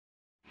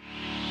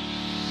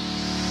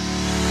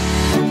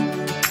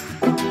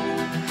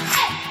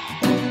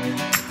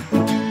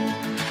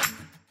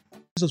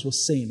Jesus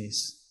was saying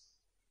is,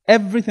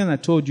 everything I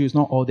told you is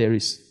not all there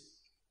is.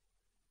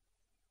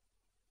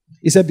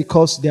 He said,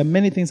 because there are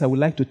many things I would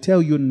like to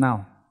tell you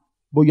now,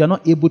 but you are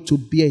not able to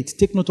bear it.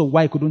 Take note of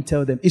why he couldn't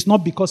tell them. It's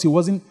not because he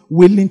wasn't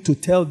willing to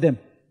tell them.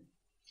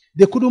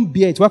 They couldn't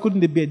bear it. Why couldn't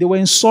they bear it? They were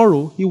in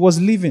sorrow. He was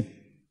living.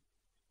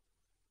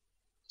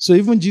 So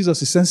even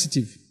Jesus is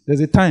sensitive. There's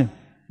a time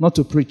not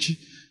to preach.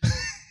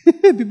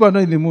 People are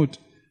not in the mood.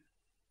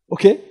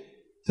 Okay?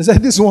 So I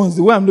said, this one's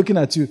the way I'm looking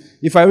at you.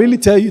 If I really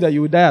tell you that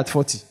you will die at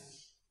 40,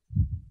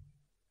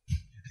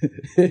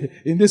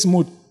 in this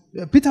mood,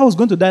 Peter was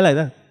going to die like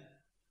that.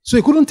 So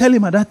he couldn't tell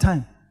him at that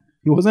time.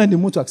 He wasn't in the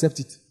mood to accept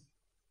it.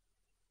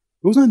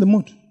 He wasn't in the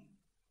mood.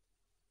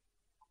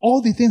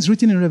 All the things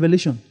written in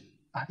Revelation,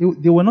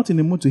 they were not in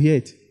the mood to hear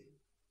it.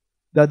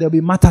 That there will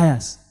be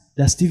martyrs,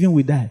 that Stephen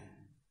will die.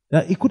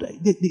 That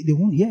they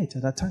won't hear it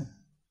at that time.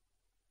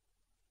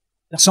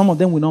 That some of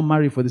them will not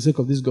marry for the sake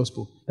of this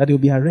gospel. That they will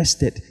be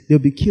arrested. They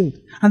will be killed.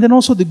 And then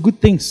also the good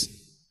things.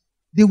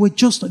 They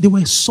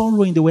were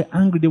sorrowing, they were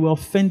angry, they were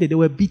offended, they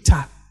were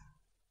bitter.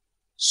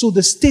 So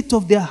the state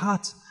of their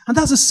heart. And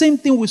that's the same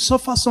thing we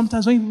suffer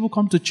sometimes when people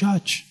come to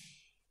church.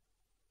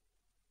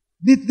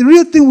 The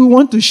real thing we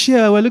want to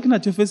share, we're looking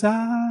at your face,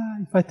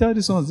 if I tell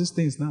this one these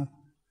things now.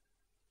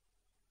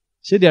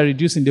 Say they are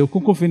reducing, they'll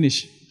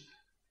finish.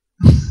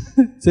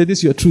 Say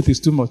this, your truth is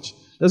too much.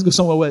 Let's go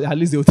somewhere where at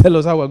least they'll tell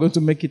us how we're going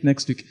to make it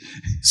next week.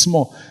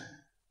 Small.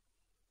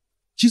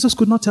 Jesus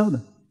could not tell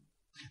them.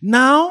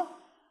 Now,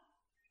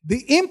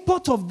 the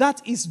import of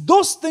that is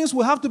those things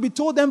will have to be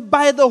told them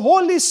by the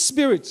Holy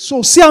Spirit.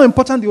 So see how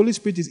important the Holy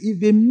Spirit is. If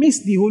they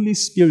miss the Holy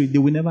Spirit, they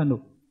will never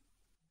know.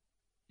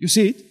 You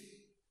see it?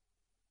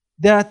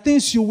 There are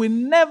things you will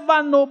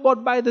never know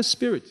but by the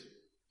Spirit.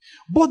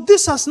 But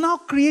this has now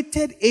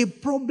created a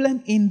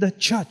problem in the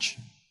church.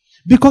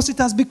 Because it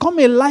has become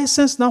a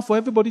license now for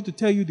everybody to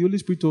tell you the Holy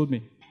Spirit told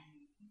me.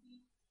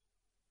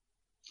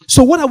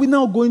 So what are we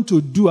now going to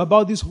do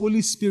about this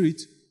Holy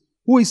Spirit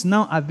who is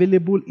now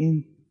available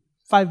in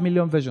 5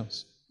 million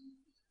versions?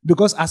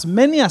 Because as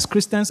many as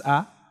Christians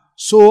are,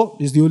 so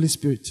is the Holy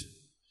Spirit.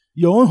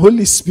 Your own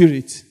Holy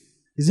Spirit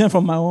isn't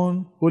from my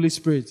own Holy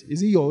Spirit.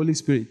 Is it your Holy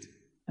Spirit?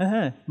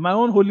 My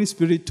own Holy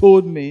Spirit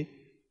told me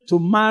to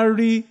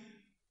marry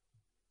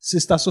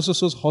Sister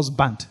So-so-so's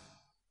husband.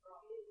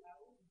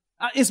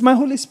 It's my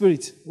Holy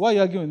Spirit. Why are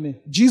you arguing with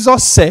me?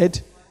 Jesus said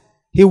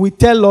he will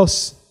tell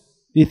us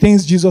the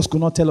things Jesus could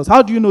not tell us.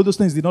 How do you know those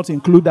things did not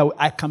include that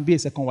I can be a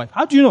second wife?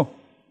 How do you know?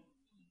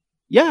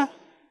 Yeah.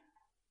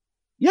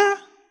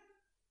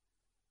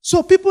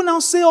 So people now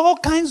say all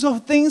kinds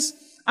of things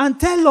and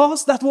tell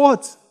us that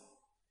what?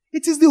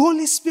 It is the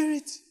Holy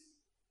Spirit.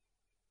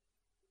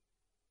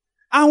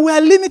 And we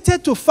are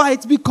limited to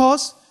fight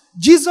because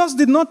Jesus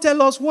did not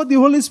tell us what the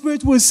Holy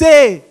Spirit will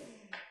say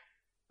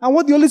and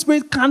what the Holy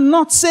Spirit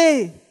cannot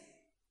say.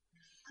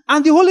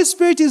 And the Holy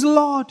Spirit is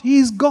Lord. He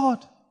is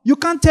God. You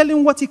can't tell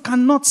him what he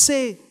cannot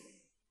say.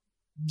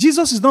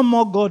 Jesus is not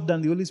more God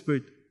than the Holy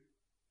Spirit.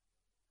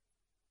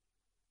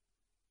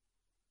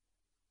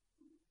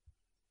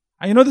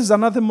 And you know this is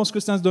another thing most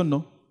Christians don't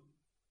know.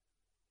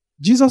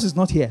 Jesus is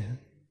not here.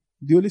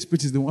 The Holy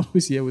Spirit is the one who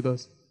is here with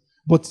us.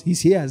 But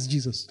he's here as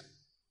Jesus.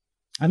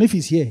 And if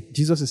he's here,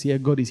 Jesus is here,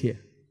 God is here.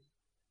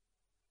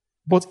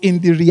 But in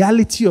the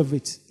reality of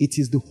it, it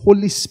is the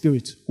Holy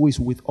Spirit who is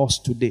with us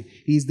today.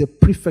 He is the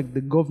prefect,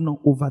 the governor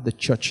over the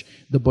church,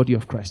 the body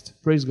of Christ.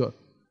 Praise God.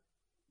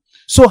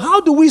 So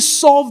how do we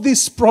solve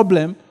this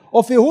problem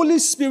of a Holy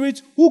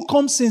Spirit who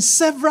comes in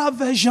several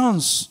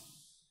versions?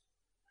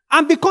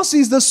 And because he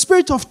is the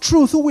Spirit of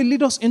truth who will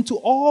lead us into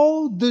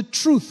all the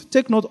truth.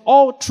 Take note,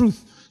 all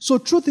truth. So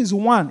truth is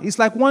one. It's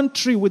like one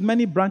tree with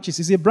many branches.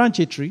 Is a branch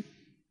a tree?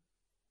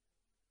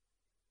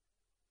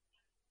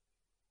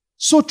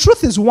 So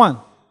truth is one,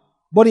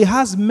 but it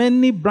has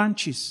many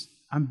branches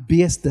and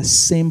bears the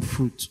same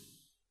fruit.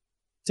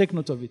 Take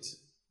note of it.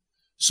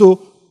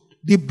 So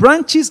the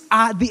branches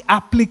are the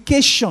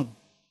application.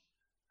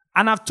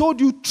 And I've told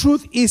you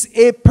truth is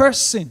a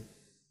person,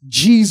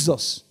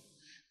 Jesus.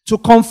 To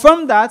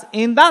confirm that,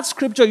 in that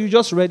scripture you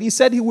just read, he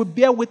said he will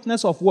bear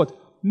witness of what?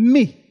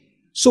 Me.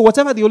 So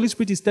whatever the Holy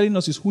Spirit is telling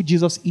us is who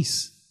Jesus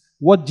is,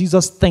 what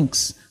Jesus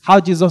thinks, how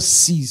Jesus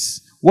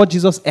sees, what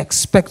Jesus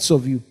expects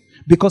of you.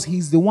 Because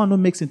he's the one who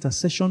makes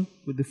intercession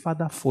with the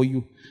Father for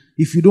you.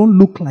 If you don't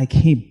look like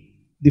him,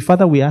 the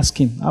Father will ask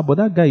him, but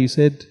that guy you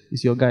said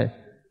is your guy.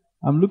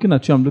 I'm looking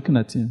at you, I'm looking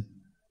at him.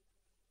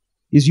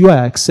 It's you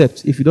I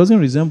accept. If he doesn't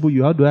resemble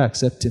you, how do I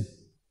accept him?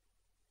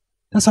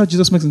 That's how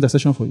Jesus makes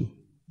intercession for you.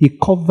 He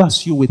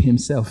covers you with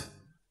himself.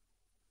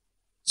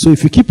 So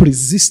if you keep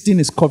resisting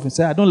his covering,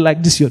 say, I don't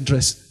like this, your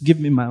dress, give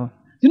me my own.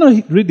 You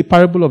know, read the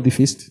parable of the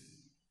feast.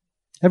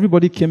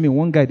 Everybody came in,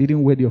 one guy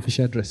didn't wear the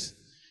official dress.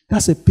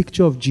 That's a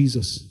picture of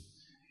Jesus.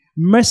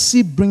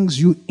 Mercy brings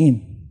you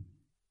in.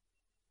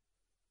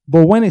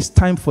 But when it's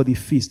time for the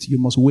feast, you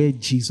must wear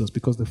Jesus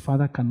because the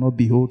Father cannot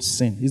behold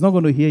sin. He's not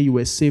going to hear you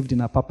were saved in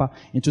Apapa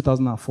in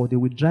 2004. They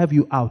will drive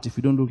you out if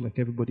you don't look like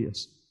everybody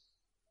else.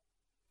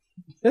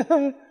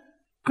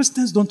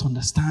 Christians don't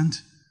understand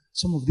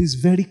some of these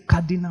very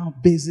cardinal,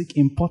 basic,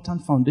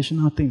 important,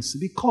 foundational things.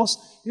 Because,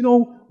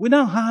 we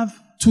now have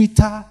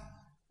Twitter,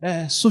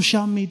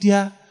 social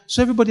media,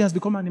 so everybody has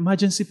become an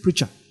emergency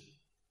preacher.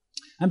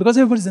 And because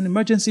everybody's an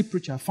emergency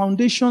preacher,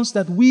 foundations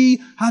that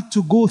we had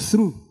to go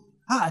through,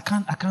 I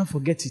can't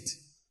forget it.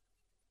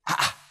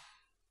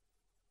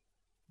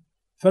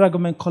 Federal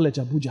Government College,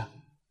 Abuja.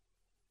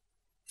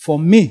 For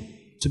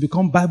me to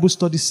become Bible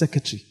Studies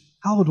Secretary,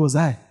 how old was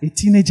I? A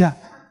teenager.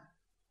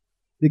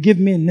 They gave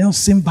me a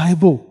Nelson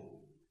Bible.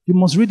 You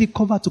must read it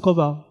cover to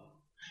cover.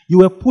 You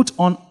were put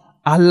on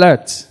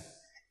alert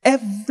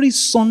every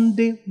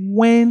Sunday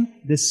when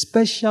the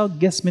special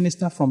guest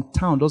minister from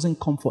town doesn't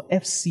come for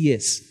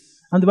FCS.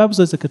 And the Bible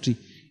Studies Secretary,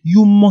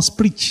 you must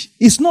preach.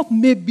 It's not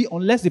maybe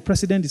unless the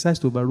president decides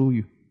to overrule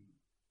you.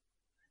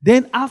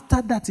 Then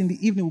after that in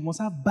the evening, we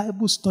must have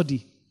Bible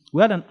study.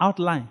 We had an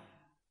outline.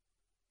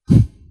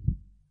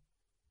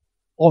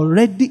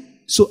 Already,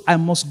 so I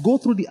must go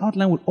through the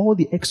outline with all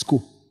the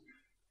exco.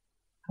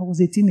 I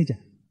was a teenager.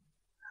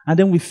 And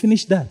then we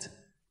finished that.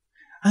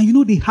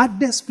 And the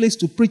hardest place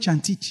to preach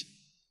and teach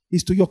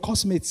is to your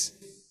classmates.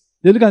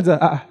 They look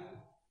at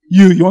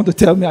you, you want to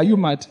tell me, are you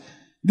mad?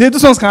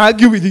 Those ones can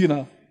argue with you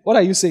now. What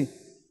are you saying?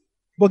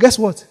 But guess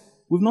what?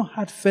 We've not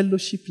had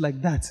fellowship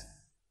like that.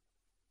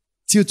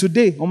 Till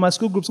today, on my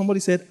school group, somebody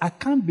said, I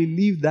can't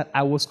believe that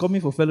I was coming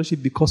for fellowship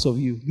because of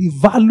you. The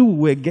value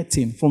we're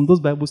getting from those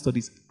Bible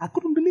studies. I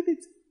couldn't believe it.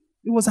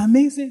 It was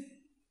amazing.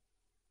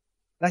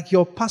 Like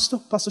your pastor,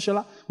 Pastor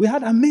Shola, we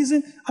had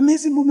amazing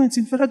moments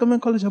in Federal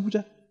Government College,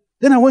 Abuja.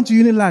 Then I went to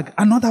Unilag,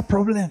 another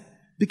problem.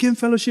 Became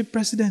fellowship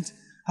president.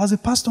 I was a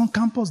pastor on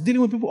campus,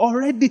 dealing with people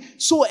already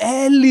so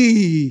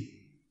early.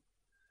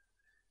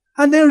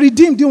 And then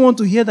Redeemed didn't want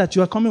to hear that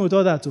you are coming with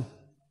all that too.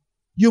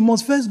 You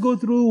must first go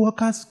through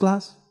workers'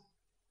 class.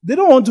 They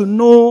don't want to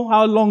know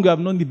how long you have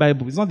known the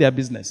Bible. It's not their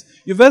business.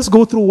 You first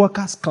go through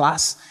workers'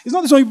 class. It's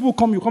not this when people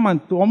come, you come and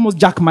almost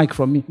jack mic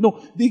from me.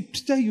 No, they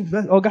tell you,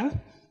 okay,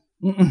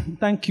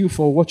 thank you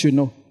for what you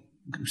know.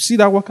 See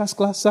that workers'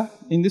 class, sir,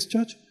 in this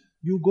church?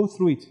 You go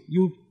through it.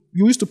 You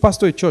used to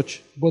pastor a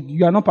church, but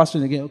you are not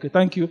pastoring again. Okay,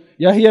 thank you.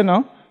 You're here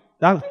now.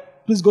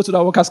 Please go to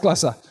that workers'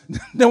 class, sir.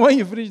 Then when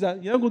you finish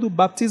that, you go to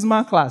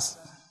baptismal class.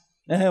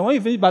 When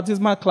you finish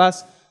baptismal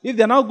class, if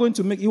they're not going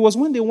to make, it was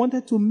when they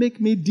wanted to make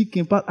me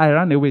deacon, but I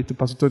ran away to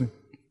Pastor Tony.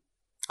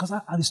 Because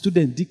I'm a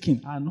student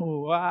deacon. I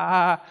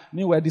know.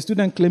 Meanwhile, the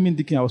student claiming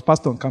deacon, I was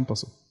pastor on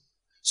campus.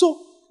 So,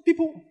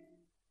 people,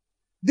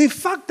 the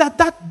fact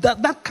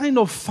that kind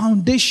of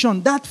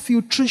foundation, that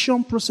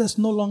filtration process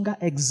no longer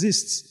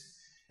exists.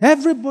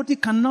 Everybody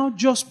can now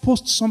just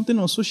post something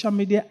on social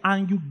media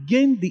and you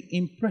gain the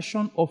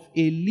impression of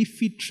a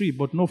leafy tree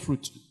but no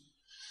fruit.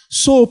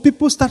 So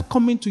people start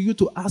coming to you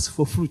to ask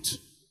for fruit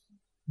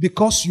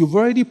because you've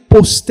already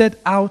posted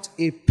out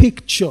a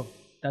picture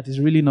that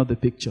is really not the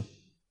picture.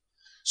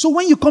 So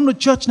when you come to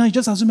church now, you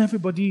just assume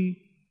everybody,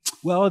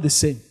 we're all the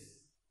same.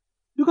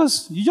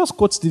 Because you just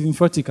quote Stephen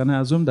Furtick and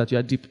I assume that you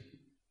are deep.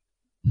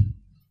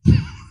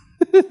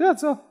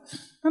 That's all.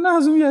 And I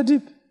assume you are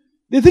deep.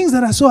 The things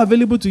that are so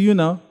available to you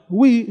now,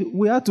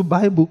 we had to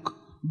buy a book,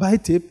 buy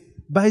tape,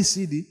 buy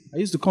CD. I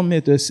used to come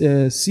here to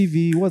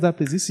CV, what's that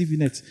place? This CV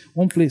Net,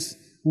 one place.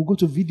 We'll go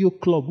to video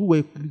club.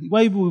 Why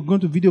we were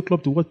going to video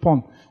club to watch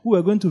porn? We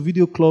were going to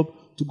video club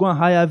to go and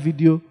hire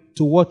video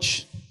to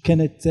watch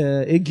Kenneth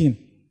Hagin.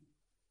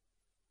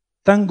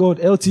 Thank God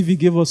LTV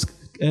gave us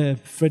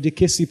Freddie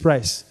Casey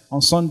price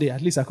on Sunday.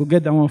 At least I could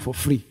get that one for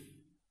free.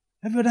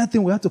 Every other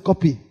thing we had to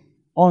copy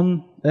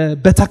on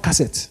beta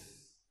cassette.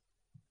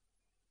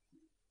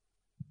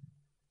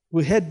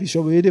 We heard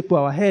Bishop Oyedepo,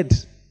 our head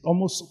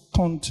almost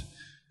turned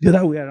the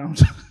other way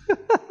around.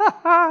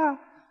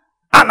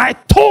 And I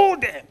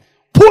told them,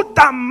 put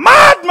that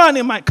madman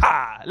in my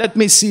car. Let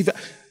me see.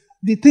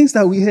 The things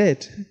that we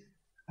heard,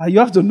 you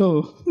have to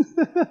know.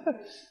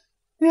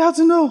 You have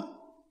to know.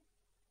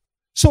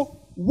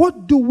 So,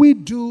 what do we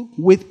do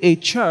with a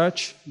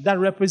church that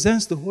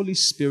represents the Holy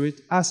Spirit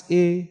as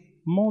a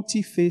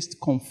multi-faced,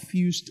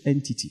 confused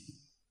entity?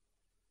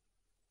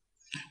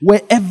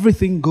 Where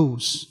everything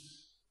goes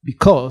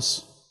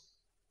because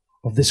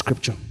of this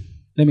scripture.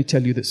 Let me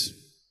tell you this.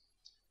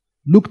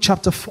 Luke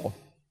chapter 4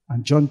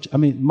 and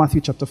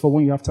Matthew chapter 4.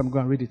 When you have time, go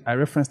and read it. I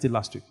referenced it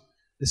last week.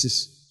 This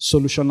is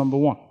solution number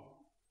 1.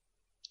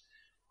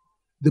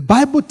 The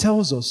Bible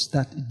tells us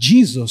that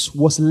Jesus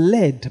was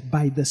led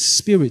by the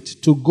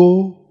Spirit to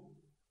go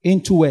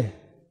into where?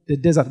 The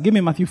desert. Give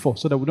me Matthew 4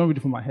 so that we don't read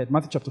it from my head.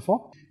 Matthew chapter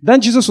 4.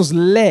 Then Jesus was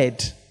led,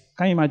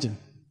 can you imagine?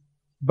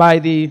 By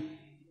the...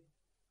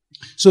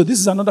 So this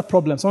is another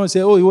problem. Someone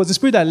say, oh, it was the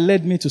Spirit that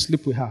led me to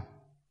sleep with her.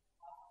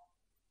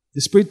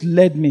 The Spirit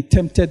led me,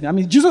 tempted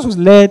me. Jesus was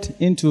led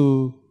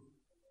into...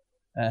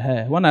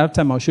 when I have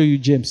time, I'll show you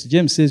James.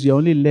 James says you're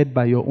only led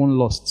by your own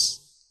lusts.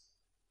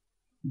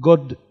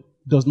 God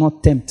does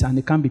not tempt, and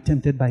he can't be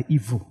tempted by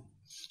evil.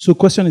 So the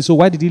question is, so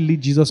why did he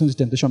lead Jesus into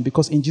temptation?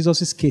 Because in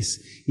Jesus'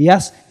 case, he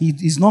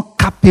is not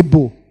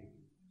capable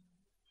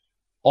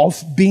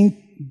of being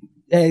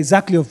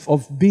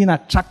of being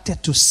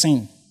attracted to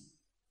sin.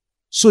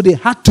 So they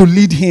had to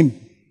lead him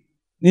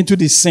into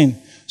the sin,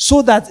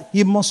 so that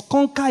he must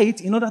conquer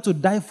it in order to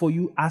die for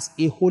you as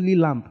a holy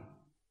lamb.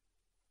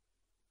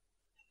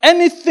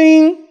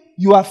 Anything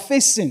you are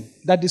facing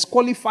that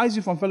disqualifies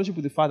you from fellowship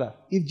with the Father,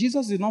 if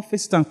Jesus did not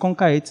face it and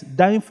conquer it,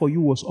 dying for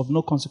you was of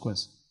no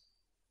consequence.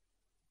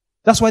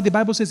 That's why the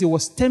Bible says he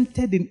was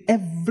tempted in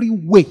every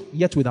way,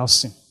 yet without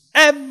sin.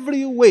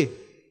 Every way.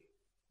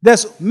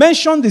 There's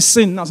mentioned the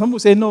sin. Now, some people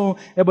say, no,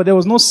 but there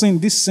was no sin,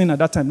 this sin at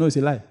that time. No, it's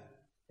a lie.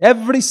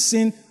 Every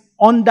sin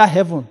under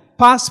heaven,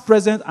 past,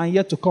 present, and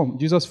yet to come,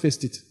 Jesus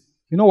faced it.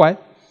 You know why?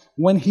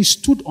 When he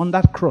stood on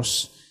that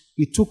cross,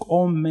 he took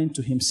all men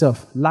to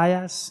himself.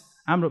 Liars.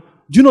 Do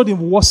you know the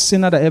worst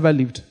sinner that ever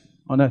lived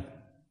on earth?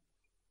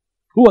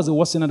 Who was the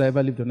worst sinner that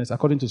ever lived on earth,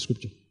 according to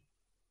Scripture?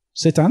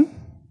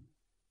 Satan?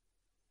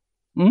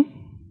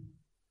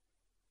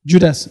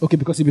 Judas. Okay,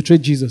 because he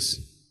betrayed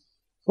Jesus.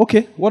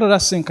 Okay, what other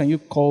sin can you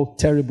call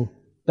terrible?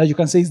 That you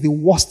can say is the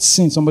worst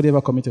sin somebody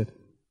ever committed?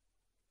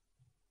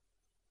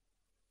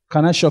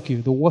 Can I shock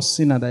you? The worst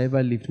sinner that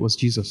ever lived was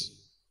Jesus.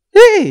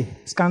 Hey!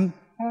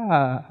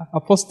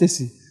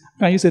 Apostasy.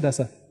 Can you say that,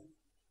 sir?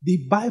 The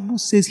Bible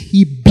says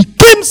he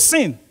became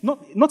sin.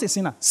 Not a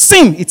sinner.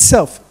 Sin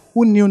itself.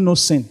 Who knew no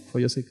sin for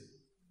your sake?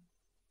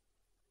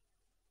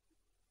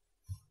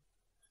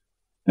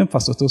 When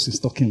Pastor Tosin is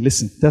talking,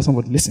 listen. Tell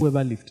somebody, listen.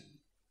 Whoever lived.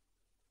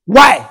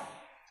 Why?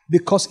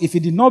 Because if he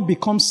did not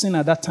become sin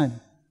at that time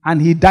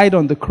and he died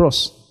on the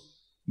cross,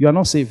 you are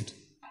not saved.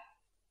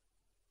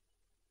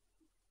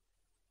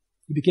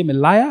 He became a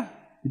liar.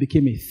 He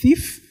became a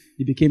thief.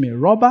 He became a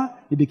robber.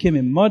 He became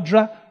a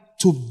murderer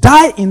to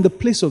die in the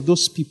place of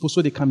those people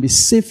so they can be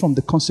saved from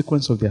the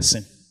consequence of their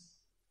sin.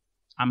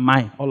 And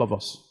mine, all of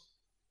us.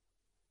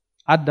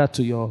 Add that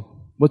to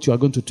what you are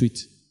going to tweet.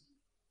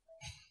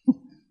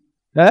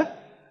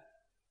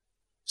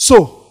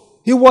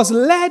 So, he was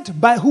led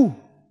by who?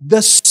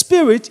 The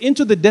Spirit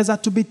into the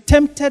desert to be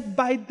tempted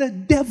by the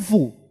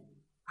devil.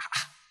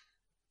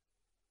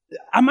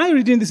 Am I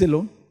reading this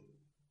alone?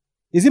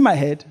 Is it my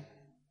head?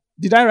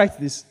 Did I write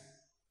this?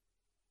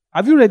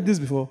 Have you read this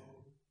before?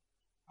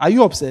 Are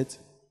you upset?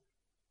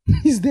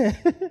 It's there.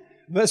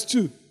 Verse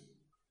 2.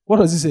 What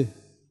does it say?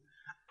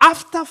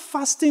 After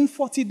fasting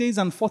 40 days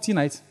and 40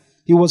 nights,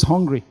 he was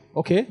hungry.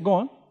 Okay, go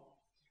on.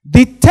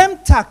 The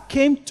tempter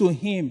came to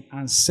him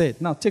and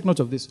said, now take note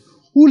of this.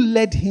 Who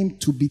led him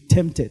to be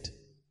tempted?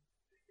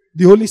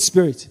 The Holy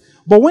Spirit.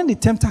 But when the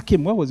tempter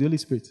came, where was the Holy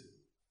Spirit?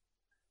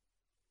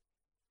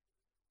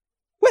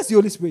 Where's the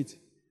Holy Spirit?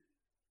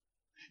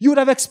 You would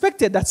have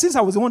expected that since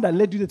I was the one that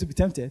led you to be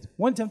tempted,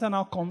 when the tempter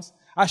now comes,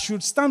 I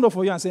should stand up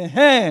for you and say,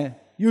 hey,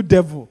 you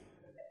devil.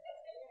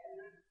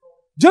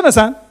 Do you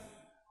understand?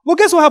 Well,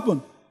 guess what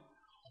happened?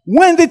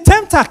 When the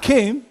tempter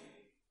came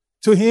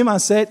to him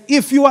and said,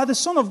 if you are the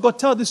Son of God,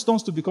 tell these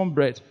stones to become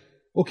bread.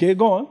 Okay,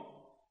 go on.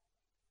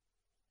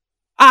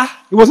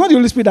 It was not the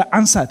Holy Spirit that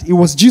answered. It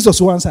was Jesus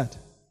who answered.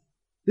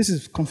 This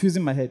is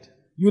confusing my head.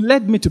 You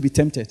led me to be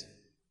tempted.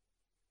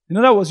 In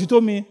other words, you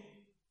told me,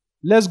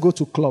 let's go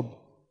to club.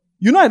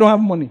 You know I don't have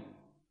money.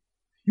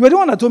 You were the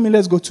one that told me,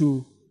 let's go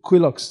to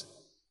Quillox.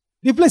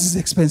 The place is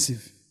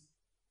expensive.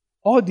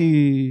 All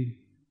the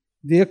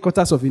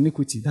headquarters of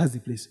iniquity, that's the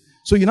place.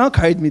 So you now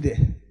carried me there.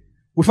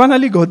 We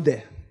finally got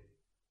there.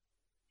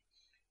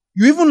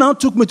 You even now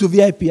took me to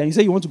VIP and you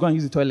said you want to go and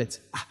use the toilet.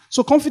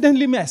 So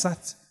confidently, I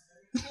sat.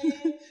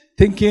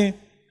 Thinking.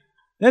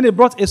 Then they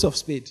brought Ace of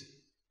Spade.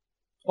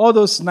 All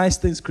those nice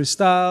things,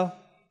 crystal.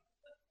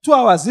 2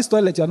 hours, this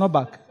toilet, you're not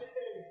back.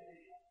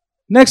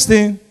 Next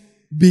thing,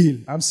 bill.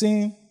 I'm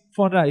seeing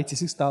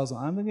 486,000.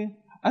 I'm thinking,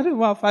 I don't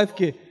want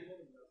 5K.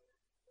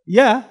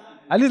 Yeah,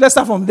 at least let's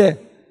start from there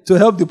to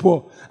help the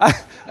poor. I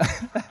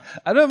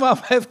don't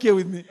want 5K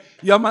with me.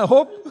 You are my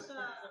hope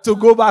to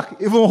go back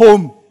even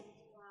home.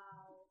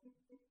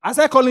 As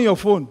I calling your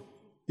phone,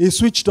 it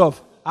switched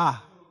off.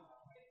 How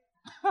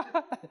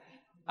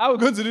are we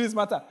going to do this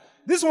matter?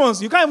 These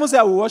ones, you can't even say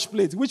I will wash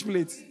plates. Which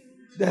plates?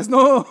 There's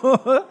no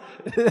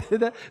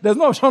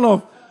option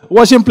of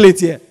washing plates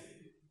here.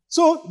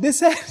 So they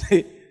said,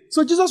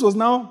 so Jesus was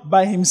now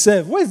by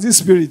himself. Where is this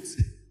spirit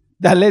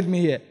that led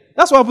me here?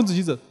 That's what happened to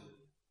Jesus.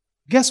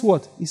 Guess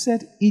what? He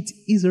said, it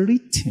is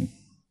written.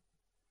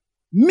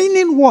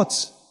 Meaning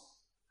what?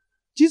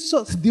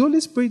 Jesus, the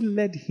Holy Spirit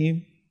led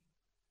him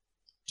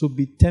to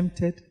be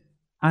tempted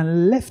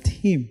and left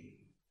him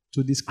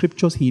to the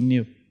scriptures he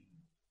knew.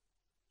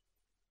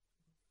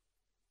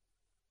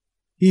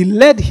 He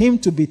led him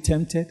to be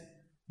tempted,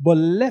 but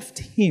left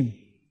him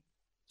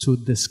to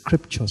the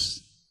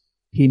scriptures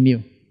he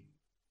knew.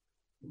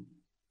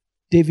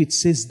 David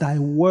says, thy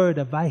word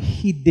have I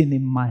hidden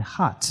in my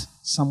heart.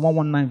 Psalm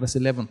 119 verse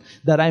 11.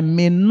 That I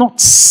may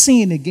not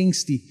sin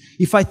against thee.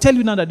 If I tell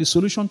you now that the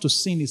solution to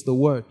sin is the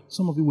word,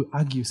 some of you will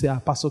argue, say,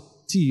 Pastor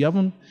T, you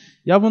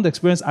haven't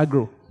experienced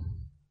aggro.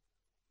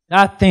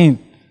 That thing.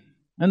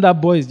 And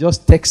that boy is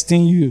just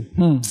texting you.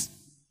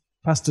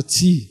 Pastor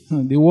T,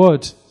 the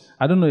word.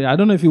 I don't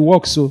know if it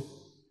works so.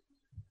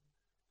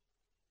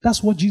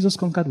 That's what Jesus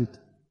conquered with.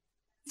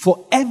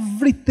 For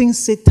everything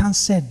Satan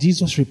said,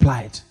 Jesus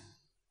replied.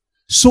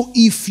 So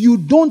if you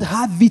don't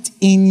have it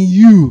in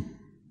you,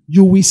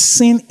 you will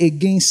sin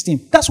against him.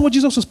 That's what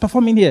Jesus was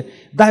performing here.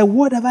 Thy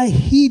word have I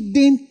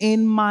hidden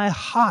in my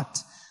heart,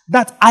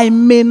 that I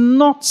may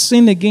not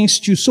sin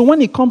against you. So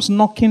when he comes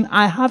knocking,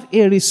 I have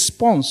a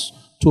response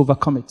to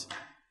overcome it.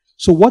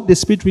 So what the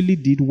Spirit really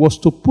did was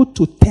to put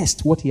to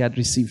test what he had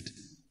received.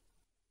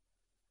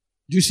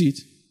 Do you see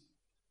it?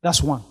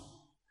 That's one.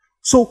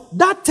 So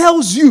that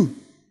tells you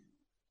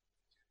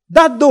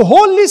that the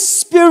Holy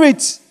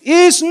Spirit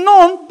is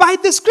known by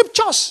the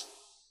scriptures.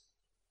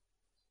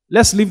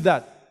 Let's leave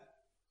that.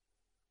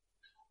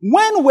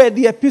 When were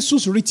the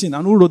epistles written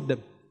and who wrote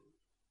them?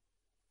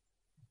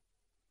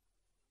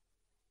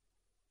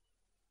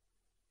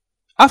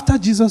 After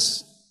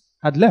Jesus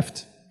had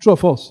left. True or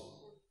false?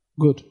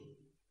 Good.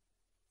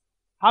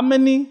 How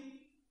many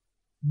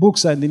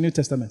books are in the New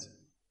Testament?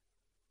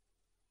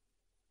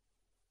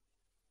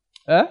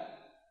 How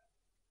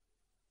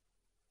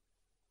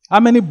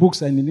many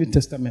books are in the New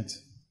Testament?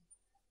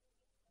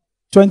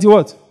 20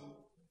 what?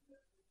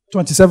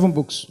 27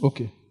 books.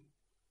 Okay.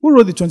 Who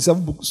wrote the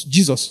 27 books?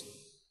 Jesus.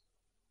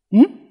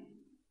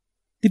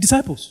 The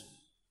disciples.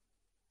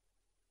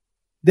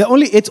 There are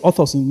only 8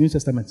 authors in the New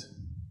Testament.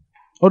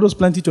 All those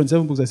plenty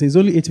 27 books, I say, it's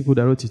only 8 people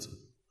that wrote it.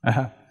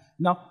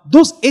 Now,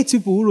 those 8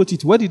 people who wrote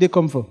it, where did they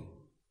come from?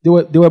 They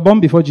were born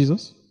before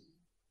Jesus?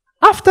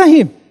 After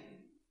him.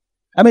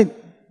 I mean,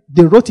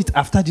 they wrote it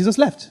after Jesus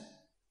left.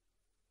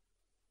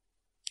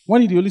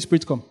 When did the Holy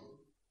Spirit come?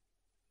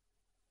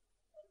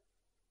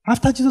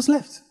 After Jesus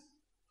left.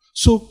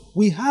 So,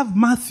 we have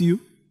Matthew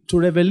to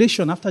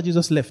Revelation after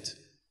Jesus left.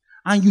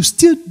 And you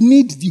still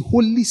need the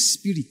Holy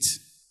Spirit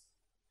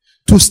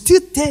to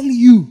still tell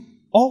you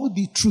all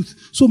the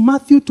truth. So,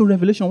 Matthew to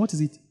Revelation, what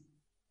is it?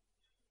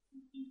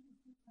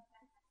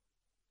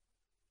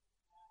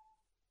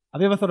 Have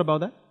you ever thought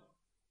about that?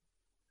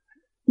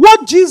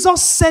 What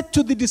Jesus said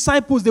to the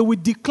disciples they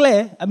would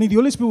declare, the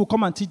Holy Spirit will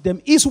come and teach them,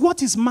 is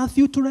what is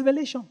Matthew to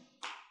Revelation.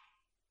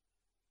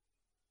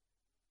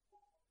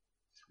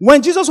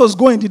 When Jesus was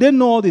going, did they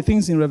know all the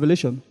things in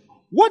Revelation?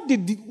 What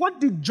did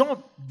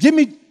John, give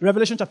me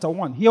Revelation chapter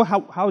 1. Hear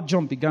how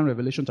John began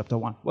Revelation chapter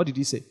 1. What did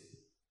he say?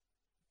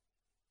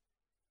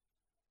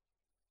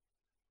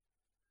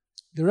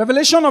 The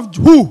revelation of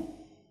who?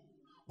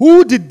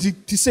 Who did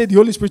he say the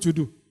Holy Spirit will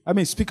do?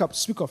 Speak up,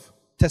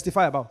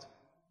 testify about.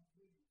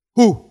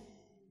 Who?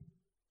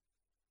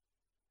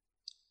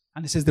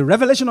 And it says the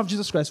revelation of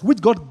Jesus Christ,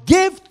 which God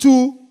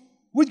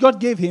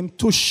gave him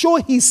to show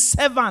his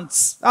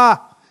servants.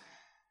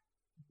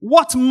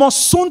 What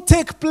must soon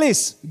take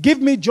place? Give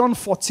me John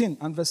 14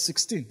 and verse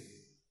 16.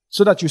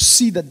 So that you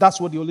see that that's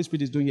what the Holy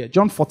Spirit is doing here.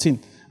 John 14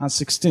 and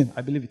 16,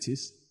 I believe it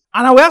is.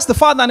 And I will ask the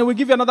Father, and he will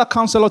give you another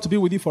counselor to be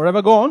with you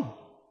forever. Go on.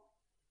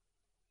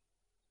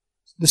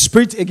 The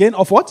Spirit again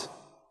of what?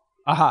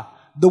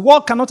 The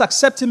world cannot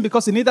accept him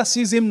because it neither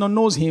sees him nor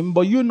knows him,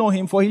 but you know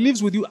him, for he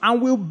lives with you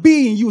and will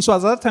be in you. So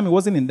at that time, he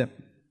wasn't in them.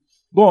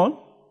 Go on.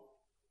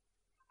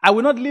 I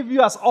will not leave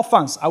you as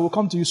orphans. I will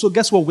come to you. So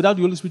guess what? Without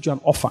the Holy Spirit, you're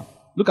an orphan.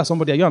 Look at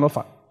somebody. You're an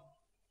orphan.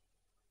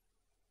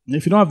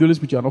 If you don't have the Holy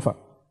Spirit, you're an orphan.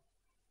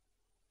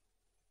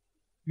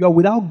 You are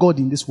without God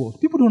in this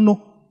world. People don't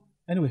know.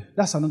 Anyway,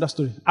 that's another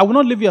story. I will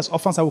not leave you as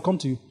orphans. I will come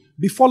to you.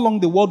 Before long,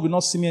 the world will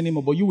not see me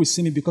anymore, but you will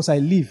see me because I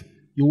live.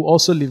 You will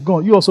also live. Go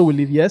on. You also will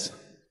live, yes?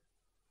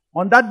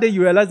 On that day,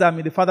 you realize that I'm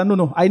in the Father.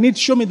 No.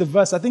 Show me the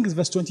verse. I think it's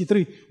verse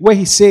 23, where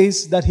he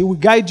says that he will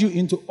guide you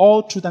into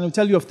all truth and he will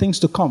tell you of things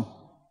to come.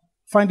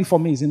 Find it for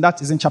me. It's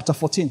in chapter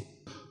 14,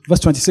 verse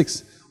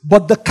 26.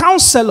 But the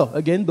counselor,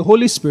 again, the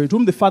Holy Spirit,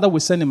 whom the Father will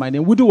send in my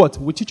name, will do what?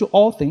 Will teach you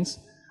all things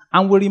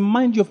and will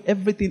remind you of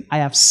everything I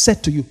have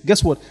said to you.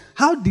 Guess what?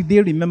 How did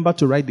they remember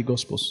to write the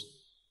Gospels?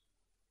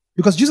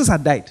 Because Jesus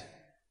had died.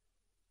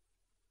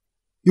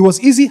 It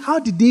was easy. How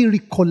did they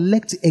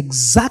recollect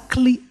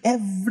exactly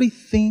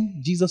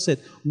everything Jesus said?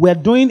 We're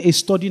doing a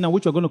study now,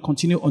 which we're going to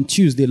continue on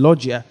Tuesday,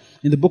 Lord, in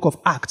the book of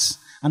Acts.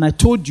 And I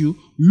told you,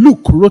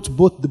 Luke wrote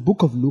both the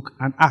book of Luke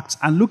and Acts.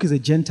 And Luke is a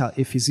Gentile,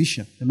 a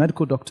physician, a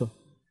medical doctor.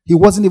 He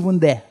wasn't even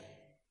there.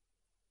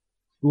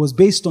 It was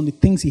based on the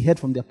things he heard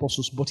from the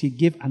apostles, but he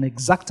gave an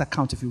exact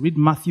account. If you read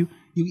Matthew,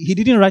 he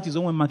didn't write his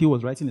own when Matthew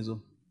was writing his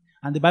own.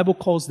 And the Bible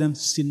calls them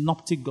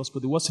synoptic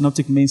gospel. The word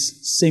synoptic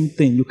means same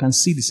thing. You can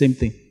see the same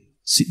thing.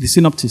 The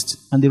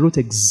synoptists. And they wrote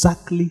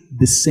exactly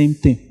the same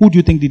thing. Who do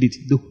you think did it?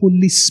 The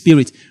Holy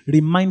Spirit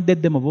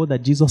reminded them of all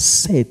that Jesus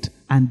said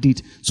and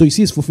did. So you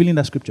see, it's fulfilling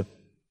that scripture.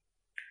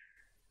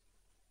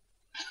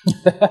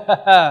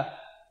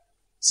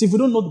 See, if we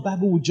don't know the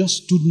Bible, we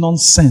just do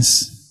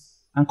nonsense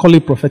and call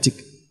it prophetic.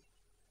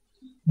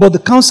 But the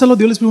counsel of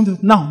the Holy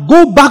Spirit, now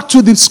go back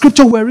to the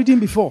scripture we were reading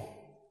before,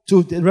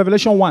 to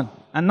Revelation 1,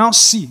 and now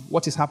see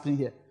what is happening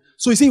here.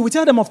 So you see, we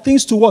tell them of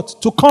things to what?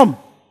 To come.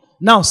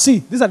 Now see,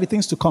 these are the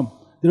things to come.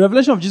 The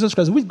revelation of Jesus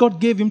Christ, which God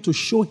gave him to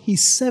show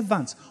his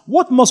servants.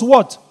 What must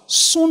what?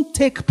 Soon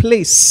take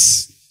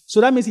place.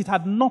 So that means it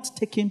had not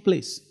taken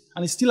place.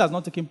 And it still has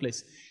not taken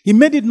place. He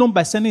made it known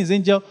by sending his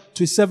angel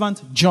to his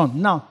servant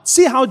John. Now,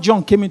 see how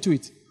John came into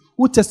it.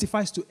 who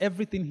testifies to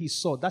everything he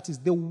saw. That is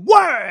the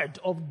word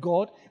of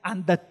God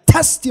and the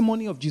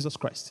testimony of Jesus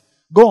Christ.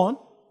 Go on.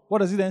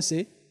 What does it then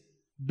say?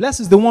 Blessed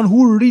is the one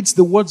who reads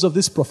the words of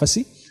this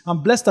prophecy,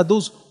 and blessed are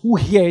those who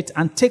hear it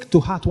and take to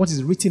heart what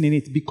is written in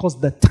it, because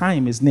the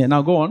time is near.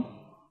 Now go on.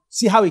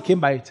 See how he came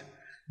by it.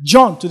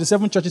 John, to the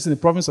 7 churches in the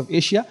province of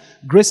Asia,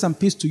 grace and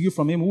peace to you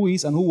from him who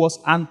is and who was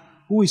and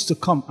who is to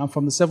come, and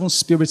from the 7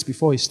 spirits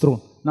before his throne.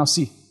 Now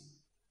see.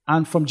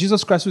 And from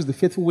Jesus Christ, who is the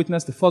faithful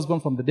witness, the firstborn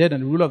from the dead,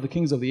 and the ruler of the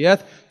kings of the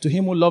earth, to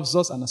him who loves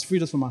us and has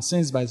freed us from our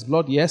sins by his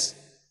blood, yes.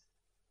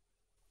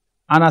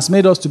 And has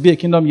made us to be a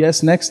kingdom,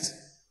 yes. Next.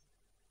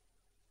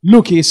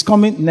 Look, he is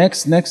coming.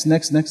 Next.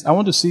 I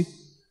want to see.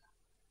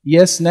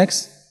 Yes,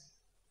 next.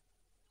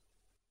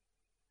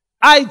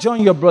 I,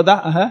 John, your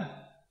brother,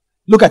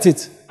 look at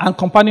it. And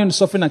companion in the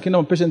suffering and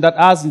kingdom of patience that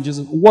ours in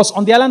Jesus was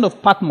on the island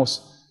of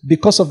Patmos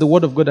because of the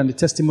word of God and the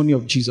testimony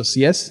of Jesus.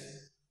 Yes.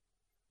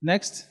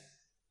 Next.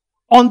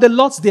 On the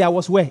Lord's day, I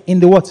was where? In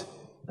the what?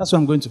 That's what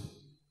I'm going to.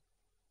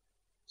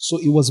 So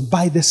it was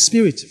by the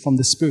Spirit, from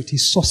the Spirit. He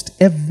sourced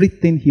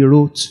everything he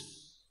wrote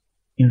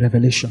in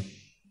Revelation.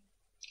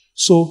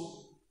 So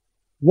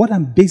what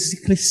I'm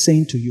basically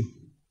saying to you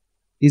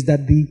is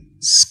that the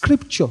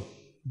scripture,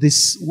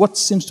 this what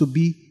seems to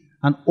be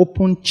an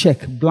open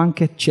check,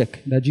 blanket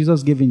check that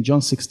Jesus gave in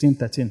John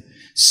 16:13,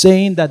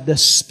 saying that the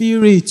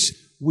Spirit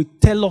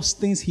would tell us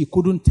things he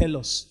couldn't tell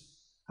us,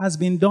 has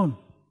been done.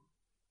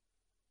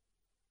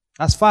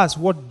 As far as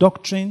what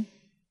doctrine,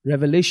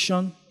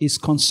 revelation is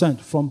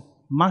concerned, from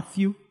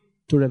Matthew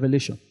to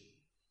Revelation.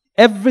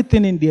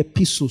 Everything in the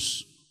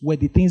epistles were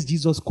the things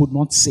Jesus could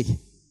not say.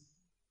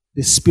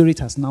 The Spirit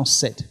has now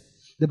said.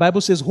 The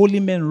Bible says holy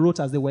men wrote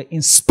as they were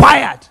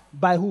inspired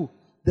by who?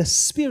 The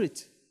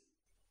Spirit.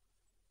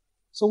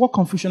 So what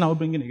confusion are we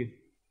bringing again?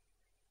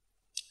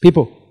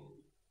 People,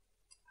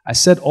 I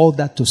said all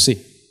that to say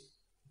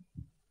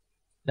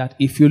that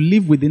if you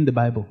live within the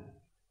Bible,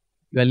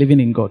 you are living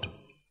in God.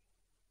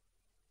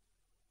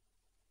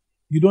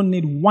 You don't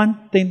need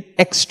one thing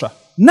extra.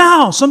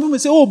 Now, some people may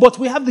say, oh, but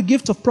we have the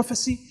gift of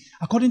prophecy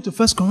according to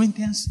 1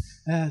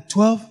 Corinthians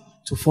 12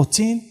 to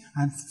 14.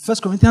 And 1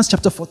 Corinthians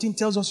chapter 14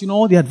 tells us,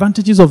 all the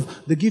advantages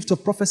of the gift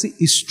of prophecy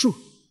is true.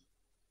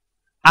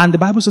 And the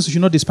Bible says you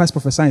should not despise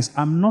prophesying.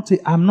 I'm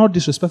not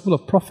disrespectful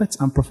of prophets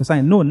and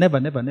prophesying. No, never.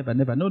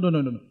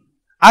 No.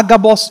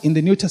 Agabus in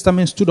the New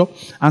Testament stood up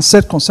and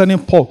said concerning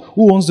Paul,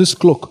 who owns this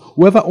cloak?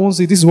 Whoever owns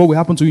it, this is what will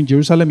happen to you in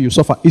Jerusalem, you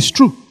suffer. It's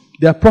true.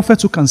 There are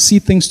prophets who can see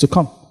things to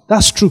come.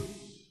 That's true.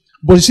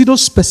 But you see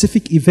those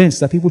specific events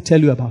that people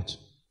tell you about,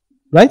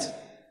 right?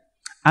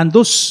 And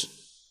those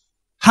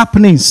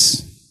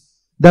happenings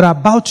that are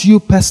about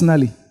you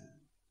personally,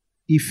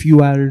 if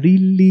you are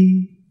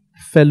really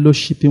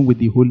fellowshipping with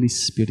the Holy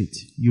Spirit,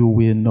 you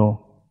will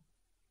know.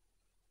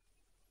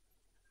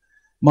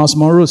 Miles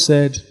Monroe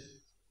said,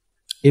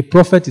 a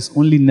prophet is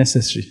only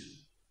necessary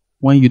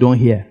when you don't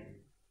hear.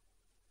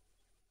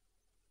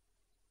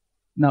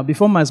 Now,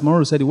 before Miles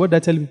Monroe said it, what did I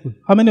tell people?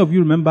 How many of you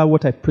remember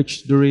what I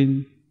preached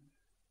during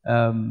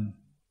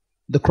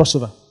the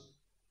crossover?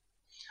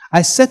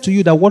 I said to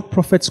you that what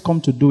prophets come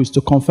to do is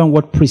to confirm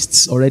what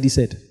priests already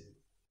said.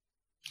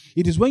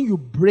 It is when you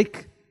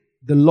break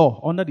the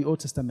law under the Old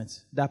Testament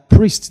that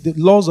priests, the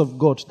laws of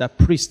God that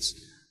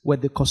priests were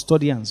the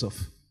custodians of,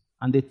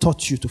 and they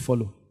taught you to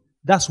follow.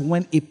 That's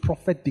when a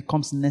prophet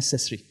becomes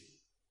necessary.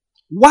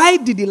 Why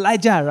did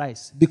Elijah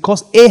arise?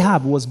 Because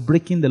Ahab was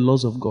breaking the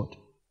laws of God.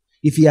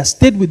 If he had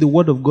stayed with the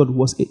word of God,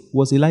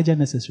 was Elijah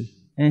necessary?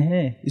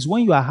 It's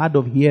when you are hard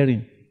of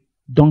hearing,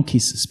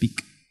 donkeys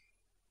speak.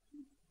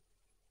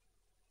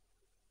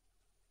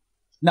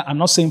 Now, I'm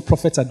not saying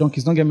prophets are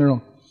donkeys, don't get me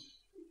wrong.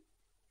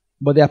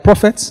 But they are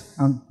prophets,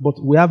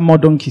 but we have more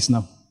donkeys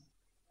now.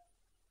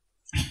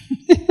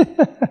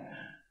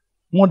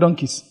 More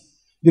donkeys.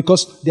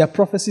 Because their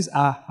prophecies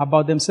are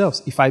about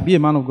themselves. If I be a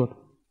man of God,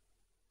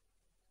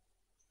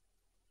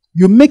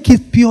 you make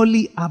it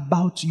purely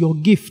about your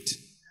gift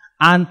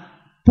and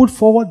put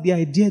forward the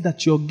idea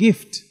that your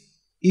gift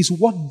is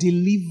what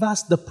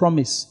delivers the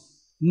promise.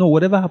 No,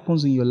 whatever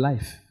happens in your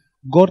life,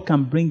 God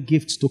can bring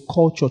gifts to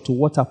culture, to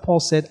water. Paul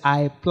said,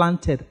 I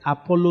planted,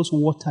 Apollos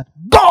watered.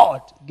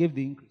 God gave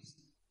the increase.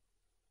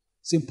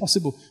 It's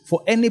impossible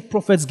for any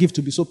prophet's gift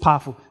to be so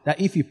powerful that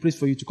if he prays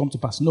for you to come to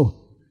pass.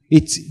 No.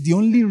 It's the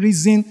only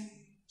reason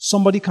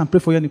somebody can pray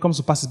for you and it comes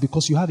to pass is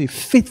because you have a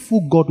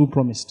faithful God who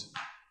promised.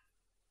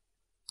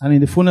 And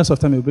in the fullness of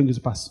time, he will bring you to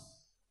pass.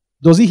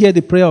 Does he hear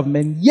the prayer of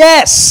men?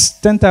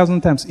 Yes!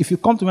 10,000 times. If you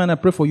come to me and I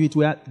pray for you,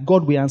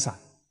 God will answer.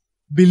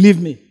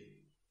 Believe me.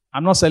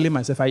 I'm not selling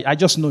myself. I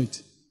just know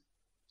it.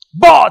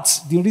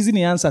 But the reason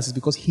he answers is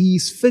because he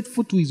is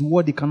faithful to his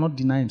word. He cannot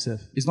deny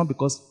himself. It's not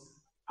because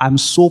I'm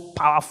so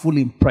powerful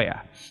in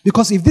prayer.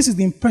 Because if this is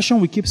the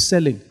impression we keep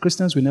selling,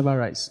 Christians will never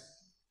rise.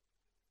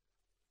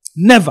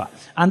 Never.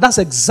 And that's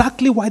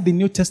exactly why the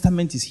New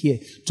Testament is here.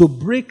 To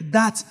break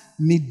that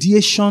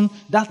mediation,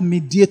 that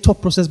mediator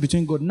process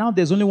between God. Now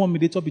there's only one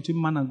mediator between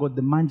man and God,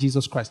 the man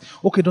Jesus Christ.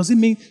 Okay, does it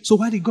mean, so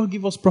why did God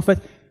give us prophet?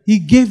 He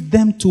gave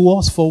them to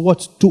us for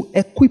what? To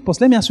equip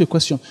us. Let me ask you a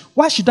question.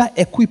 Why should I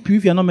equip you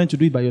if you're not meant to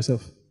do it by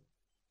yourself?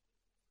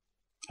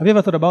 Have you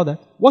ever thought about that?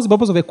 What's the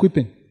purpose of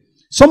equipping?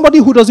 Somebody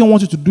who doesn't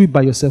want you to do it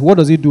by yourself, what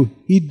does he do?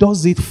 He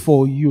does it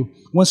for you.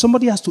 When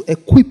somebody has to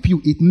equip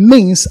you, it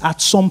means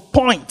at some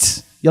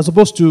point you're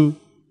supposed to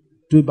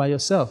do it by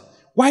yourself.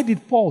 Why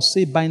did Paul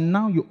say, by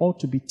now you ought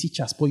to be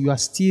teachers, but you are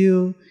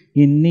still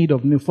in need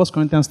of milk? 1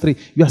 Corinthians 3,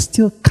 you are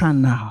still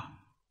carnal.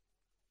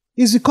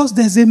 It's because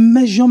there's a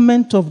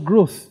measurement of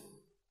growth.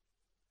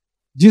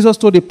 Jesus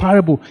told a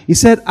parable. He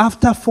said,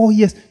 after 4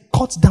 years,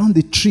 cut down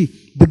the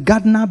tree. The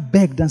gardener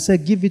begged and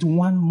said, give it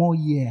 1 more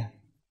year.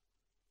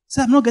 He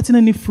said, I'm not getting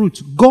any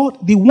fruit.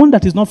 God, the one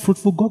that is not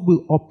fruitful, God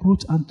will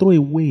uproot and throw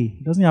away.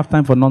 He doesn't have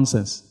time for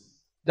nonsense.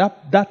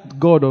 That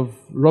God of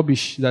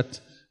rubbish that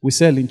we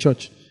sell in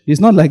church, he's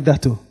not like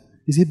that.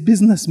 He's a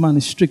businessman.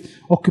 He's strict.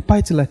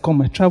 Occupy till I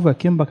come. I travel. I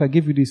came back. I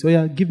gave you this. Oh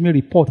yeah, give me a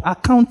report.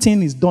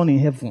 Accounting is done in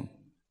heaven.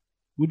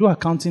 We do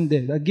accounting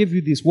there. I gave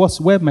you this.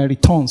 Where are my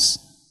returns?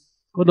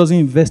 God doesn't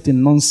invest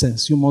in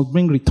nonsense. You must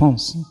bring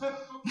returns.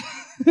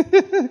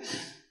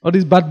 All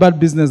this bad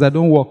business that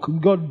don't work.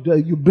 God,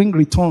 you bring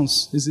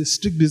returns. It's a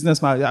strict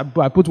businessman.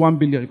 I put 1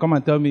 billion. You come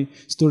and tell me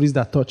stories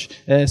that touch.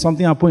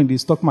 Something happened in the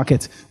stock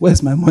market.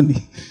 Where's my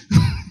money?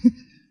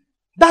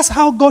 That's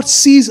how God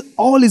sees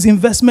all his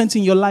investments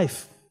in your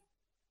life.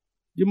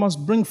 You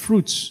must bring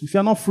fruits. If you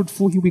are not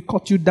fruitful, he will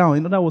cut you down.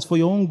 In other words, for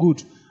your own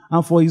good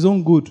and for his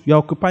own good. You are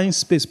occupying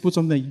space. Put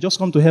something. You just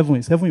come to heaven.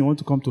 It's heaven you want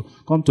to come to.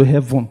 Come to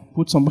heaven.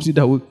 Put somebody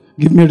that will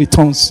give me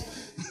returns.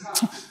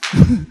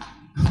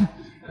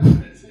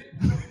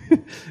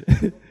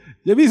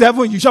 Maybe it's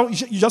heaven. You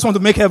just want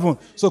to make heaven.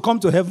 So come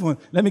to heaven.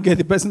 Let me get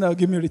the person that will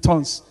give me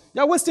returns.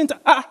 You're wasting time.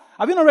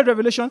 Have you not read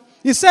Revelation?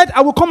 He said,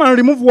 I will come and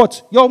remove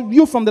what?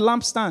 You from the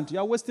lampstand.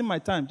 You're wasting my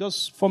time.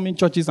 Just forming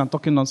churches and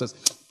talking nonsense.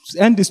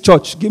 End this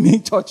church. Give me a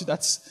church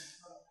that's...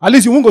 At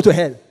least you won't go to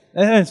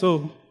hell.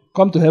 So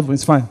come to heaven.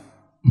 It's fine.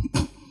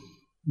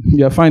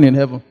 You're fine in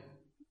heaven.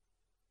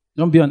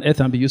 Don't be on earth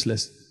and be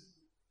useless.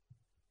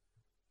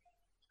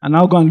 And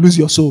now go and lose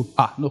your soul.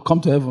 No, come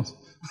to heaven.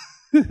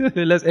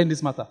 Let's end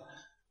this matter.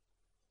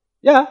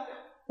 Yeah.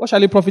 What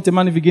shall it profit a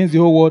man if he gains the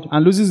whole world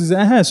and loses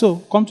his... So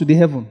come to the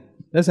heaven.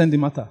 Let's end the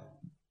matter.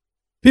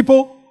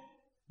 People,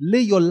 lay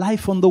your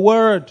life on the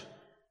word.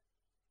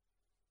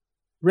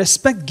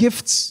 Respect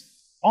gifts.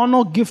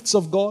 Honor gifts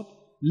of God.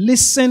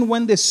 Listen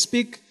when they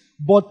speak.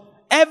 But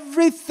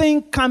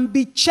everything can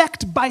be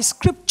checked by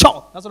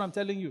scripture. That's what I'm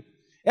telling you.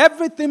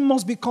 Everything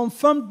must be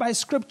confirmed by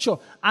scripture.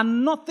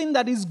 And nothing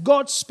that is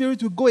God's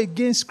spirit will go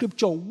against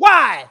scripture.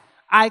 Why?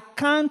 I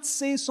can't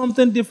say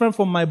something different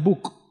from my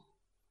book.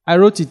 I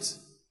wrote it.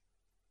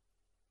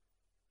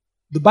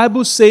 The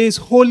Bible says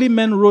holy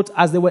men wrote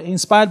as they were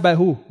inspired by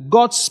who?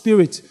 God's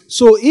Spirit.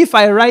 So if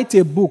I write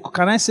a book,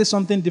 can I say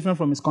something different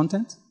from its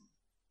content?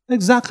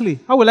 Exactly.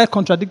 How will I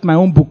contradict my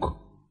own book?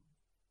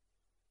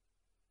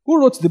 Who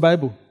wrote the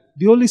Bible?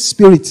 The Holy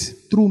Spirit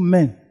through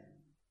men.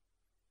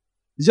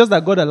 It's just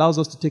that God allows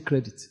us to take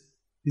credit.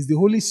 It's the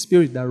Holy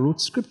Spirit that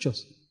wrote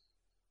scriptures.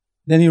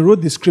 Then he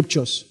wrote the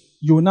scriptures.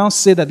 You will now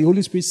say that the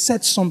Holy Spirit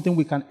said something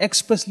we can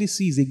expressly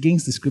see is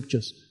against the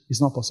scriptures. It's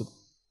not possible.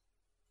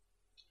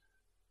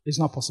 It's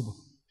not possible.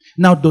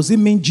 Now, does it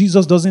mean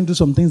Jesus doesn't do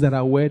some things that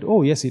are weird?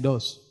 Oh, yes, he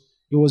does.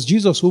 It was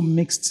Jesus who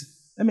mixed.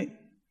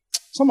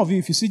 Some of you,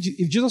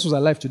 if Jesus was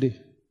alive today,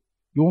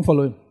 you won't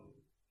follow him.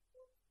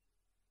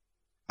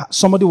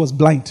 Somebody was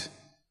blind.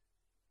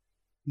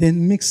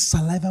 Then mixed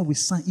saliva with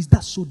sand. Is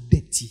that so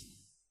dirty?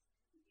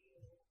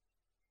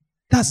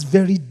 That's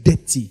very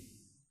dirty.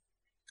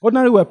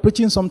 Ordinarily, we're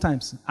preaching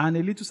sometimes, and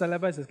a little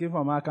saliva is escaping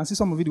from. I can see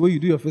some of it where you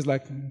do your face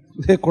like,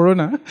 hey,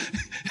 Corona.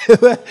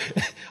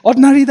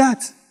 Ordinary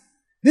that.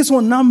 This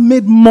one now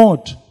made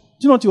mud. Do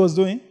you know what he was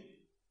doing?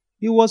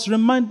 He was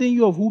reminding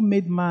you of who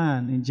made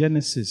man in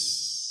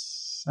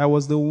Genesis. I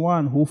was the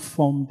one who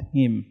formed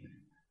him.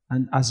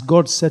 And as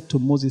God said to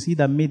Moses, he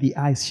that made the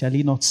eyes, shall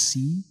he not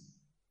see?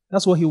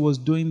 That's what he was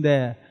doing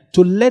there.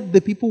 To let the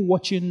people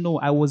watching know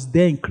I was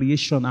there in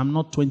creation. I'm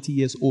not 20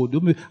 years old.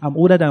 I'm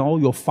older than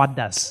all your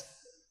fathers.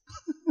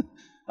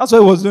 That's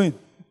what he was doing.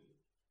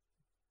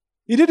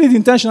 He did it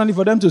intentionally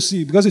for them to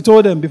see, because he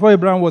told them, before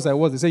Abraham was, I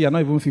was. They said, you're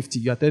not even 50.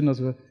 You're telling us.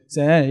 He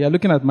said, hey, you're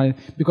looking at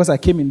because I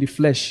came in the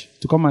flesh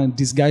to come and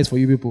disguise for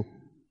you people.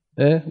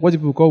 What do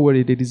people call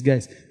worry? They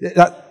disguise.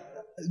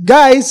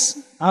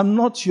 Guys, I'm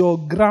not your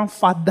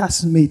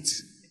grandfather's mate.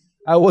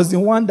 I was the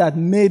one that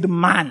made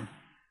man.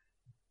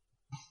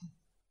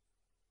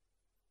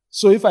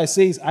 So if I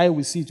say it, I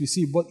will see it, we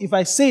see. But if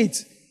I say it,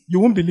 you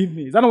won't believe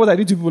me. Is that not what I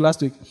did to people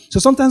last week? So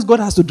sometimes God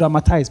has to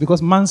dramatize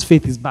because man's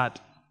faith is bad.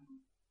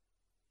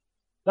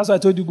 That's why I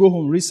told you, go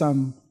home, read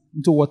some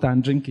into water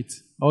and drink it.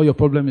 All your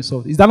problem is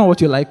solved. Is that not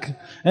what you like?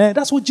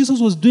 That's what Jesus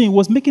was doing. He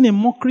was making a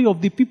mockery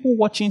of the people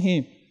watching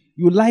him.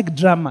 You like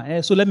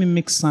drama. So let me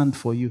mix sand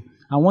for you.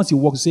 And once he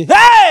walks, you say,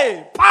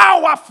 hey,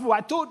 powerful.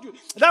 I told you.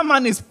 That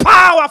man is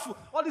powerful.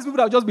 All these people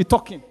that will just be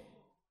talking.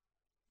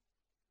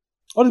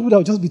 All these people that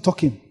will just be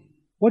talking.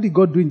 What did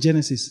God do in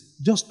Genesis?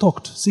 Just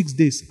talked 6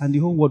 days and the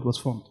whole world was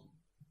formed.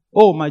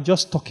 Oh, my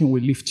just talking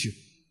will lift you.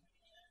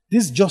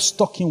 This just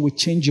talking will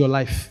change your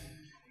life.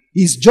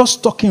 He's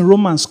just talking.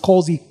 Romans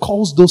calls, he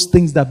calls those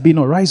things that be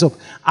not. Rise up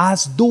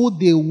as though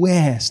they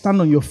were.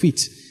 Stand on your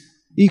feet.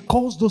 He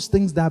calls those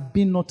things that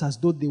be not as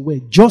though they were.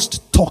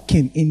 Just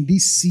talking in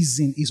this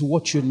season is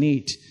what you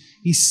need.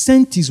 He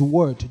sent his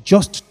word,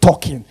 just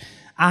talking,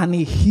 and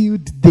he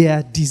healed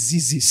their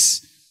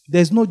diseases.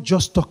 There's no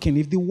just talking.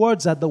 If the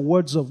words are the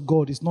words of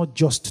God, it's not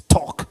just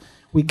talk.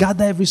 We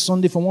gather every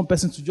Sunday for one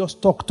person to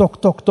just talk.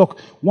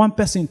 One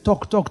person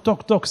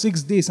talk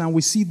 6 days, and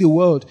we see the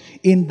world.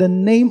 In the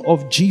name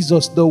of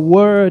Jesus, the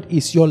word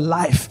is your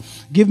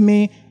life. Give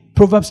me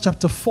Proverbs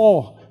chapter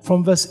 4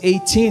 from verse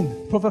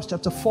 18. Proverbs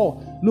chapter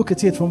 4. Look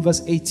at it from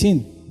verse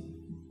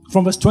 18.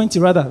 From verse 20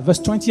 rather. Verse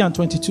 20 and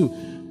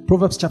 22.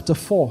 Proverbs chapter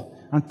 4.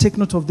 And take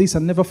note of this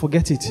and never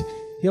forget it.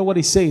 Hear what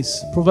it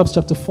says. Proverbs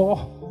chapter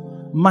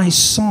 4. My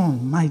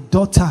son, my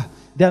daughter.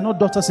 There are no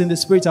daughters in the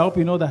spirit. I hope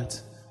you know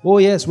that. Oh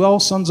yes, we're all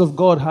sons of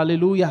God.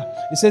 Hallelujah.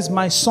 It says,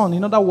 my son.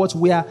 In other words,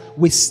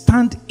 we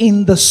stand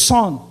in the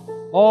Son.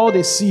 All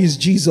they see is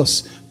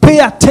Jesus. Pay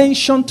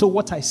attention to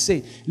what I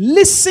say.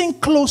 Listen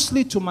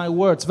closely to my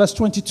words. Verse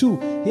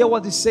 22. Hear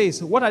what it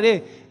says. What are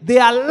they? They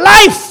are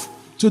life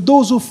to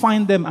those who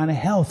find them, and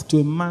health to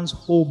a man's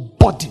whole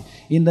body.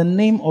 In the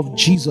name of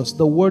Jesus,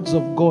 the words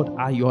of God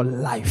are your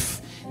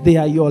life. They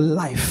are your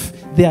life.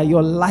 They are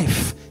your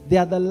life. They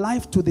are the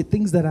life to the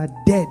things that are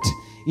dead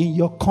in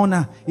your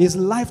corner. Is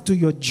life to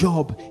your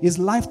job. Is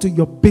life to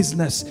your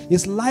business.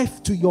 Is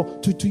life to your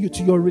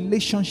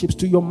relationships,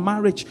 to your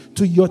marriage,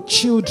 to your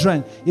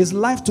children. Is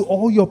life to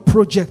all your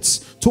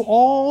projects, to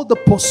all the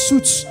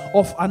pursuits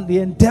of and the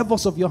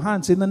endeavors of your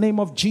hands. In the name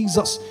of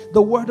Jesus,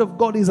 the word of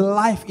God is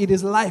life. It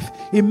is life.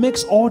 It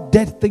makes all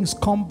dead things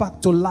come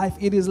back to life.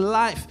 It is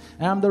life.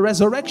 I am the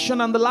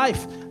resurrection and the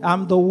life. I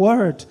am the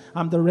word.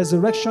 I am the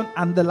resurrection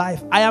and the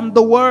life. I am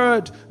the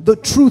word, the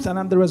truth, and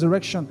I am the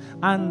resurrection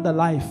and the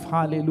life.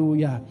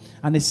 Hallelujah.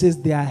 And it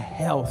says their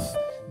health.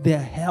 Their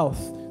health.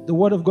 The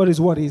word of God is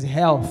what? Is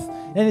health.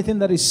 Anything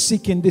that is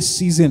sick in this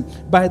season,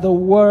 by the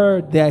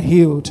word they are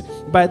healed.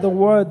 By the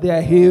word they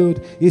are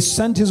healed. He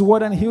sent his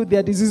word and healed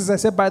their diseases. I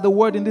said by the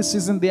word in this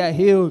season they are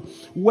healed.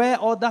 Where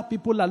other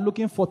people are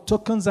looking for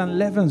tokens and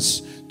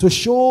leavens to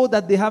show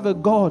that they have a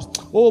God,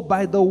 oh,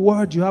 by the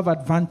word you have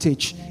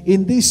advantage.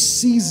 In this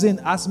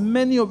season, as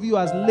many of you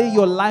as lay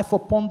your life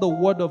upon the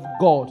word of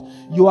God,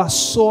 you are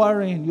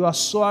soaring. You are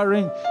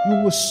soaring.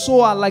 You will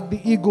soar like the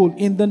eagle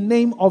in the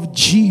name of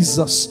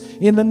Jesus.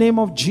 In the name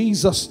of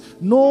Jesus.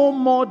 No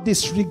more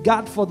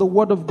disregard for the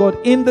word of God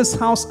in this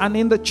house and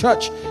in the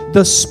church.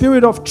 The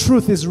spirit of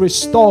truth is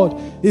restored.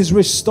 Is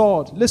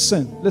restored.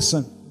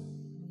 Listen.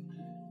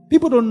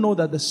 People don't know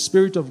that the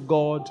Spirit of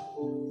God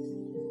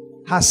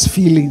has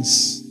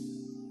feelings.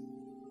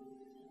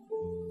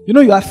 You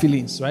know you have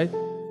feelings, right?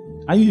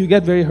 And you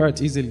get very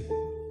hurt easily.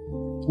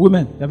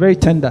 Women, they're very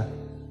tender.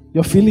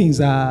 Your feelings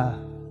are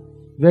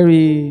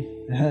very...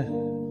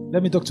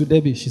 Let me talk to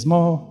Debbie. She's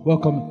more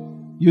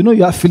welcoming. You know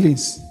you have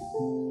feelings.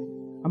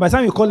 And by the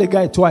time you call a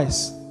guy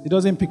twice, he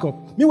doesn't pick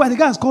up. Meanwhile, the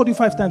guy has called you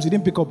 5 times, you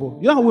didn't pick up.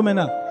 You know how women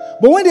are.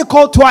 But when they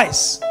call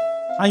twice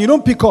and you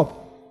don't pick up,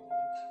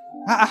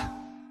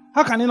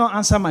 how can he not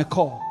answer my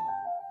call?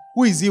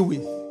 Who is he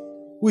with?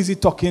 Who is he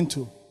talking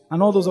to?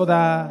 And all those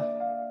other...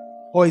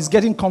 Or he's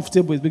getting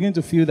comfortable. He's beginning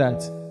to feel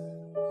that.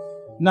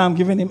 Now I'm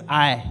giving him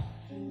eye.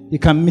 He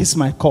can miss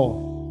my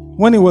call.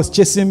 When he was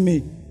chasing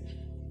me,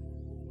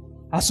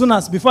 as soon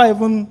as, before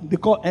even the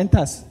call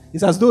enters,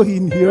 it's as though he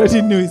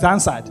already knew he's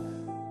answered.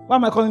 Why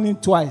am I calling him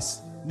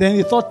twice? Then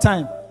the third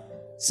time,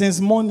 since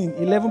morning,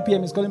 11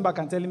 p.m., he's calling back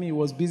and telling me he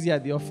was busy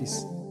at the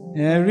office.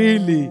 Yeah,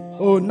 really?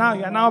 Oh, now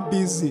you're now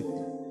busy.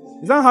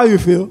 Is that how you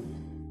feel?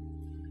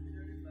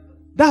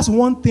 That's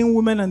one thing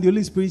women and the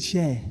Holy Spirit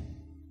share.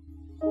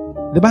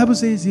 The Bible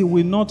says he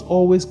will not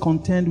always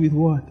contend with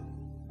what?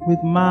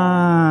 With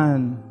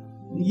man.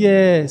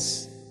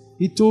 Yes.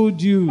 He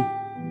told you.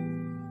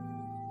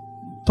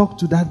 Talk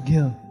to that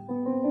girl.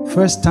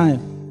 First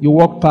time you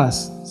walk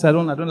past. Say, I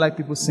don't like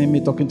people seeing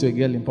me talking to a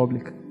girl in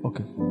public.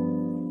 Okay.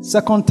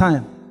 Second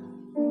time.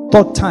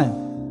 Third time.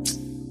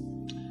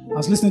 I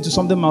was listening to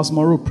something Miles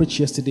Monroe preach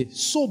yesterday.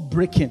 So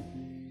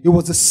breaking. It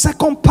was the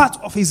second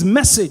part of his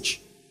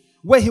message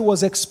where he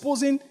was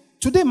exposing.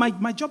 Today,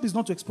 my job is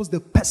not to expose the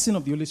person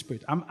of the Holy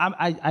Spirit.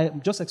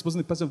 I'm just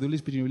exposing the person of the Holy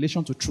Spirit in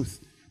relation to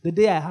truth. The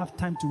day I have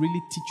time to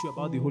really teach you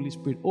about the Holy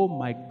Spirit, oh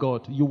my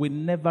God, you will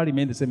never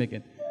remain the same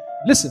again.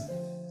 Listen,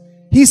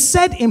 he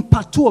said in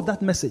part 2 of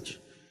that message,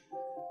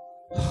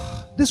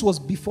 this was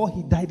before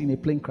he died in a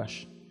plane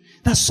crash,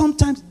 that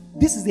sometimes,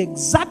 this is the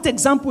exact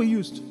example he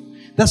used,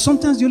 that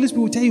sometimes the Holy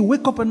Spirit will tell you,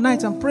 wake up at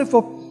night and pray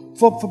for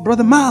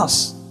Brother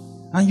Miles.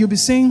 And you'll be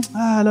saying,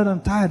 Lord,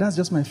 I'm tired. That's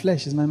just my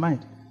flesh. It's my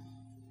mind.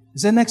 He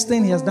said, next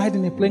thing, he has died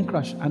in a plane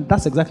crash. And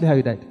that's exactly how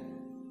he died.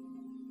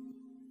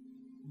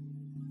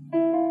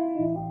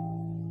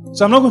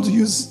 So I'm not going to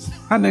use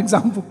an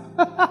example.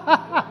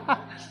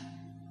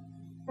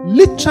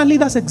 Literally,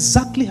 that's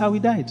exactly how he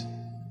died.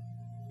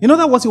 In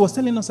other words, he was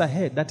telling us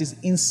ahead that is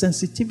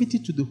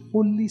insensitivity to the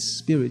Holy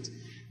Spirit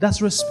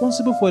that's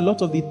responsible for a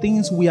lot of the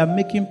things we are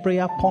making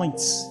prayer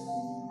points.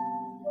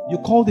 You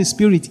call the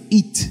Spirit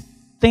it.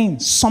 Thing,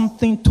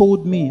 something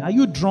told me. Are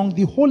you drunk?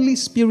 The Holy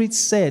Spirit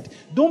said.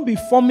 Don't be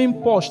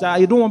forming posh that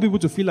I don't want people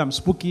to feel I'm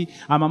spooky.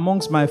 I'm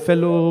amongst my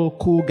fellow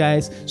cool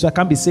guys, so I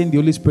can't be saying the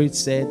Holy Spirit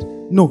said.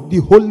 No, the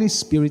Holy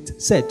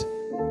Spirit said.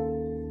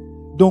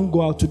 Don't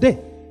go out today.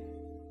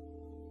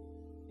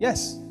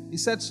 Yes, he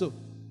said so.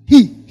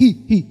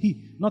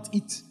 He, not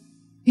it.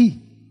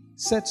 He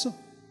said so.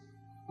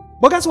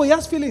 But guess what? He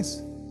has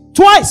feelings.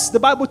 Twice the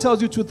Bible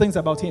tells you two things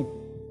about him.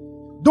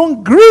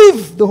 Don't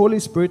grieve the Holy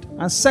Spirit.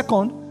 And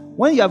second,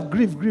 when you have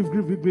grief,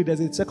 there's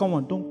a second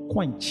one. Don't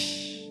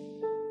quench.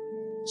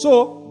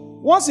 So,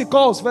 once he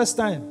calls first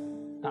time,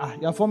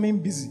 you're forming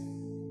busy.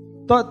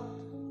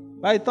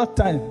 By third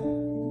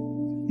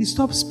time, he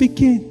stops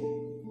speaking.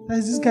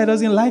 This guy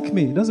doesn't like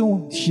me.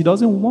 She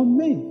doesn't want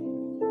me.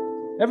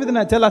 Everything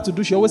I tell her to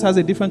do, she always has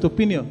a different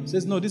opinion.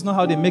 Says, no, this is not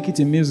how they make it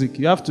in music.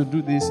 You have to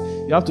do this.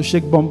 You have to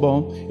shake bum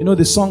bum. You know,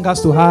 the song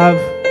has to have...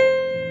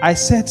 I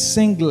said,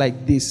 sing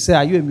like this. Say,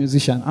 are you a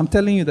musician? I'm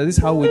telling you that this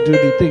is how we do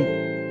the thing.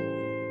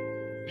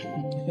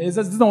 This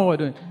is not what we're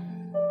doing.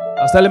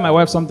 I was telling my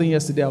wife something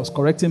yesterday. I was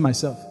correcting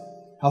myself.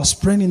 I was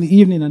praying in the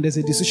evening, and there's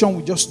a decision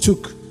we just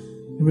took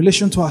in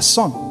relation to our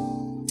son.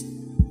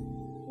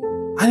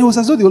 And it was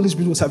as though the Holy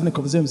Spirit was having a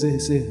conversation.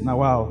 Say, now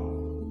wow.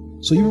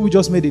 So you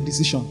just made a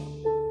decision.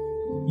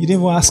 You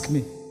didn't even ask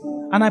me.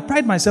 And I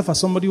pride myself as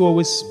somebody who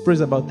always prays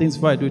about things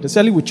before I do it.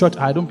 Especially with church,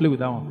 I don't play with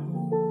that one.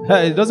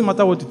 It doesn't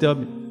matter what you tell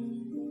me.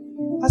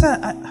 I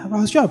said, I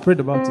was sure I prayed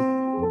about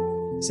it.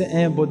 He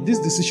said, but this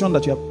decision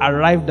that you have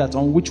arrived at,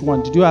 on which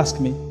one? Did you ask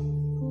me?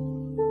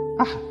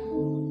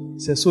 He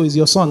said, so is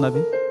your son, Abi?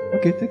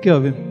 Okay, take care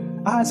of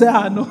him. I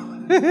said, no.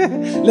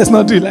 Let's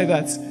not do it like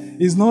that.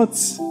 It's not,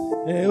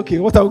 okay,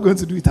 what are we going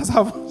to do? It has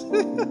happened.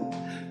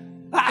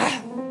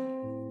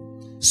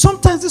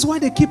 Sometimes this is why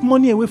they keep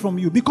money away from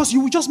you, because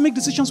you will just make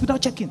decisions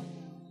without checking.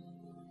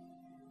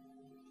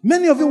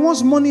 Many of you,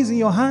 once money is in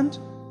your hand,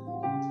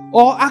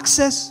 or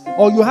access,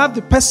 or you have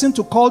the person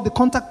to call, the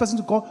contact person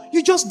to call,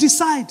 you just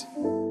decide.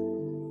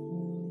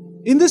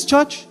 In this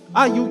church,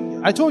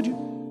 I told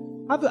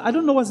you, I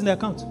don't know what's in the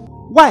account.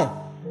 Why?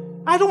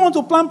 I don't want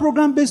to plan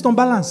program based on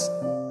balance.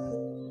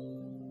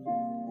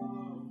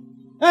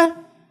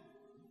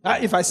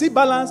 If I see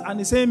balance and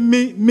they say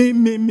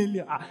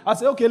million, I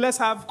say, okay, let's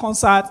have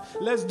concert.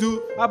 Let's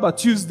do, how about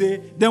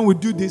Tuesday? Then we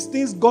do these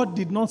things God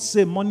did not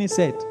say, money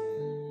said.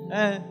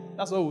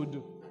 That's what we'll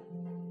do.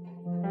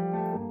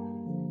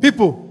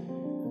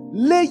 People,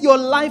 lay your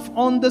life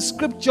on the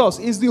scriptures.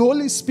 It's the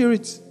Holy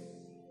Spirit.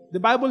 The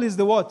Bible is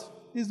the what?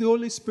 It's the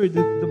Holy Spirit.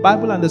 The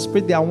Bible and the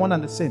Spirit, they are one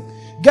and the same.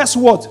 Guess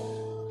what?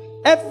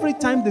 Every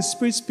time the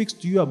Spirit speaks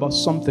to you about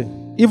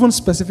something, even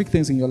specific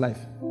things in your life,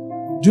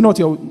 do you know what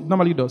he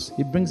normally does?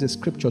 He brings a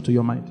scripture to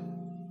your mind.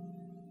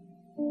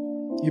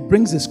 He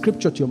brings a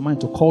scripture to your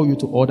mind to call you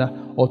to order,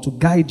 or to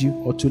guide you,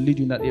 or to lead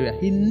you in that area.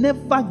 He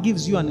never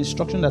gives you an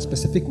instruction that's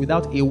specific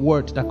without a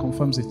word that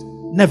confirms it.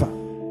 Never.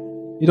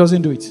 He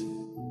doesn't do it.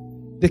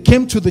 They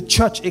came to the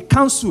church, a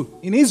council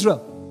in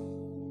Israel.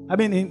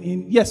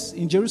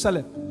 In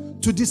Jerusalem,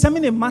 to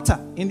disseminate a matter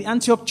in the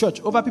Antioch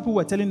church over people who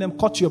were telling them,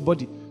 cut your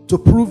body, to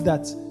prove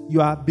that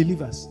you are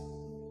believers.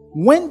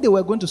 When they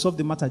were going to solve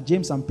the matter,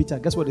 James and Peter,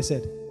 guess what they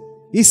said?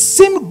 It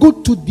seemed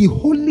good to the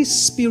Holy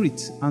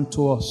Spirit and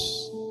to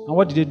us. And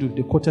what did they do?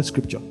 They quoted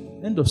scripture.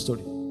 End of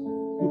story.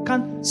 You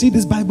can't see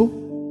this Bible?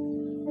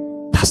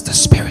 That's the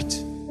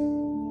Spirit.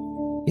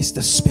 It's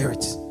the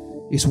Spirit.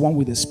 It's one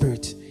with the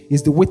Spirit.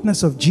 It's the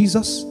witness of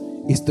Jesus.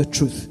 It's the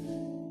truth.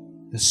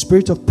 The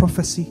spirit of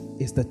prophecy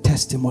is the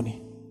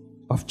testimony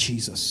of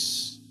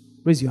Jesus.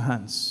 Raise your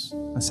hands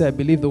and say, I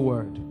believe the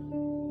word.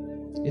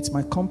 It's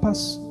my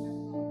compass.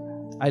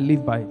 I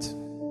live by it.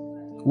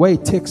 Where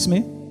it takes me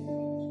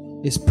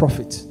is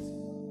profit.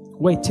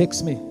 Where it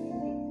takes me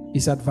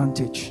is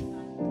advantage.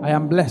 I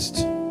am blessed.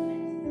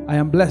 I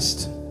am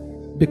blessed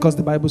because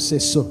the Bible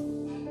says so.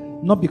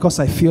 Not because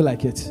I feel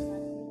like it.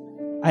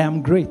 I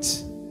am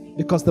great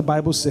because the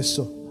Bible says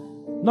so.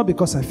 Not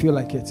because I feel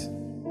like it.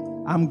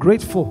 I'm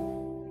grateful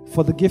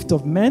for the gift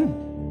of men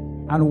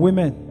and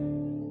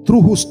women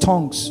through whose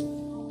tongues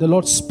the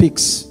Lord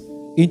speaks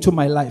into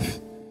my life.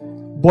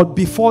 But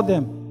before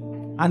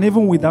them and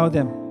even without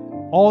them,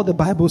 all the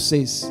Bible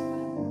says,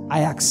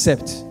 I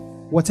accept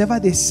whatever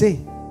they say,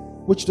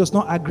 which does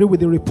not agree with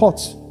the report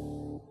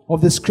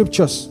of the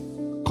scriptures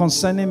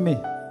concerning me.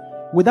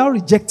 Without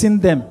rejecting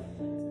them,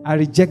 I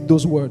reject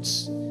those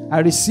words. I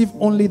receive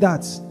only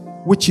that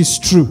which is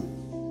true.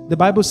 The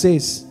Bible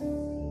says,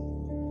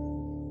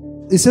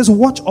 it says,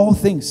 watch all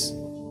things,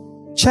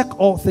 check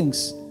all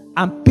things,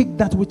 and pick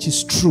that which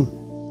is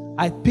true.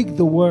 I pick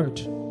the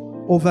word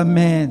over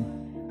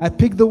men. I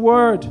pick the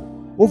word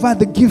over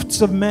the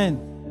gifts of men.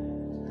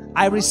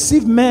 I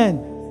receive men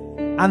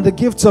and the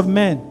gifts of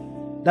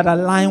men that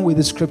align with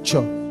the scripture.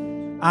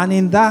 And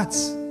in that,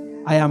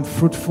 I am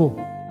fruitful.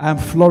 I am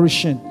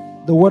flourishing.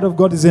 The word of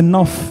God is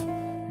enough.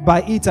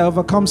 By it, I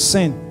overcome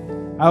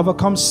sin. I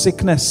overcome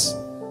sickness.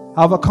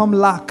 I overcome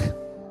lack.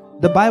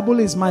 The Bible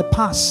is my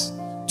pass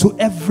to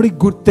every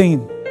good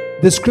thing.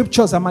 The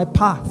scriptures are my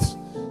path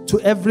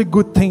to every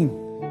good thing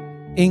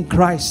in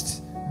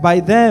Christ. By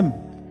them,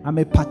 I'm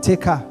a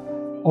partaker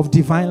of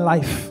divine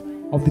life,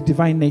 of the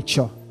divine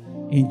nature.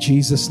 In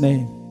Jesus'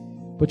 name.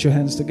 Put your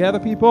hands together,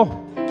 people.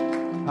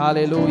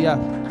 Hallelujah.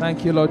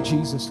 Thank you, Lord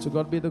Jesus. To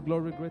God be the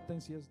glory, great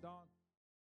things He has done.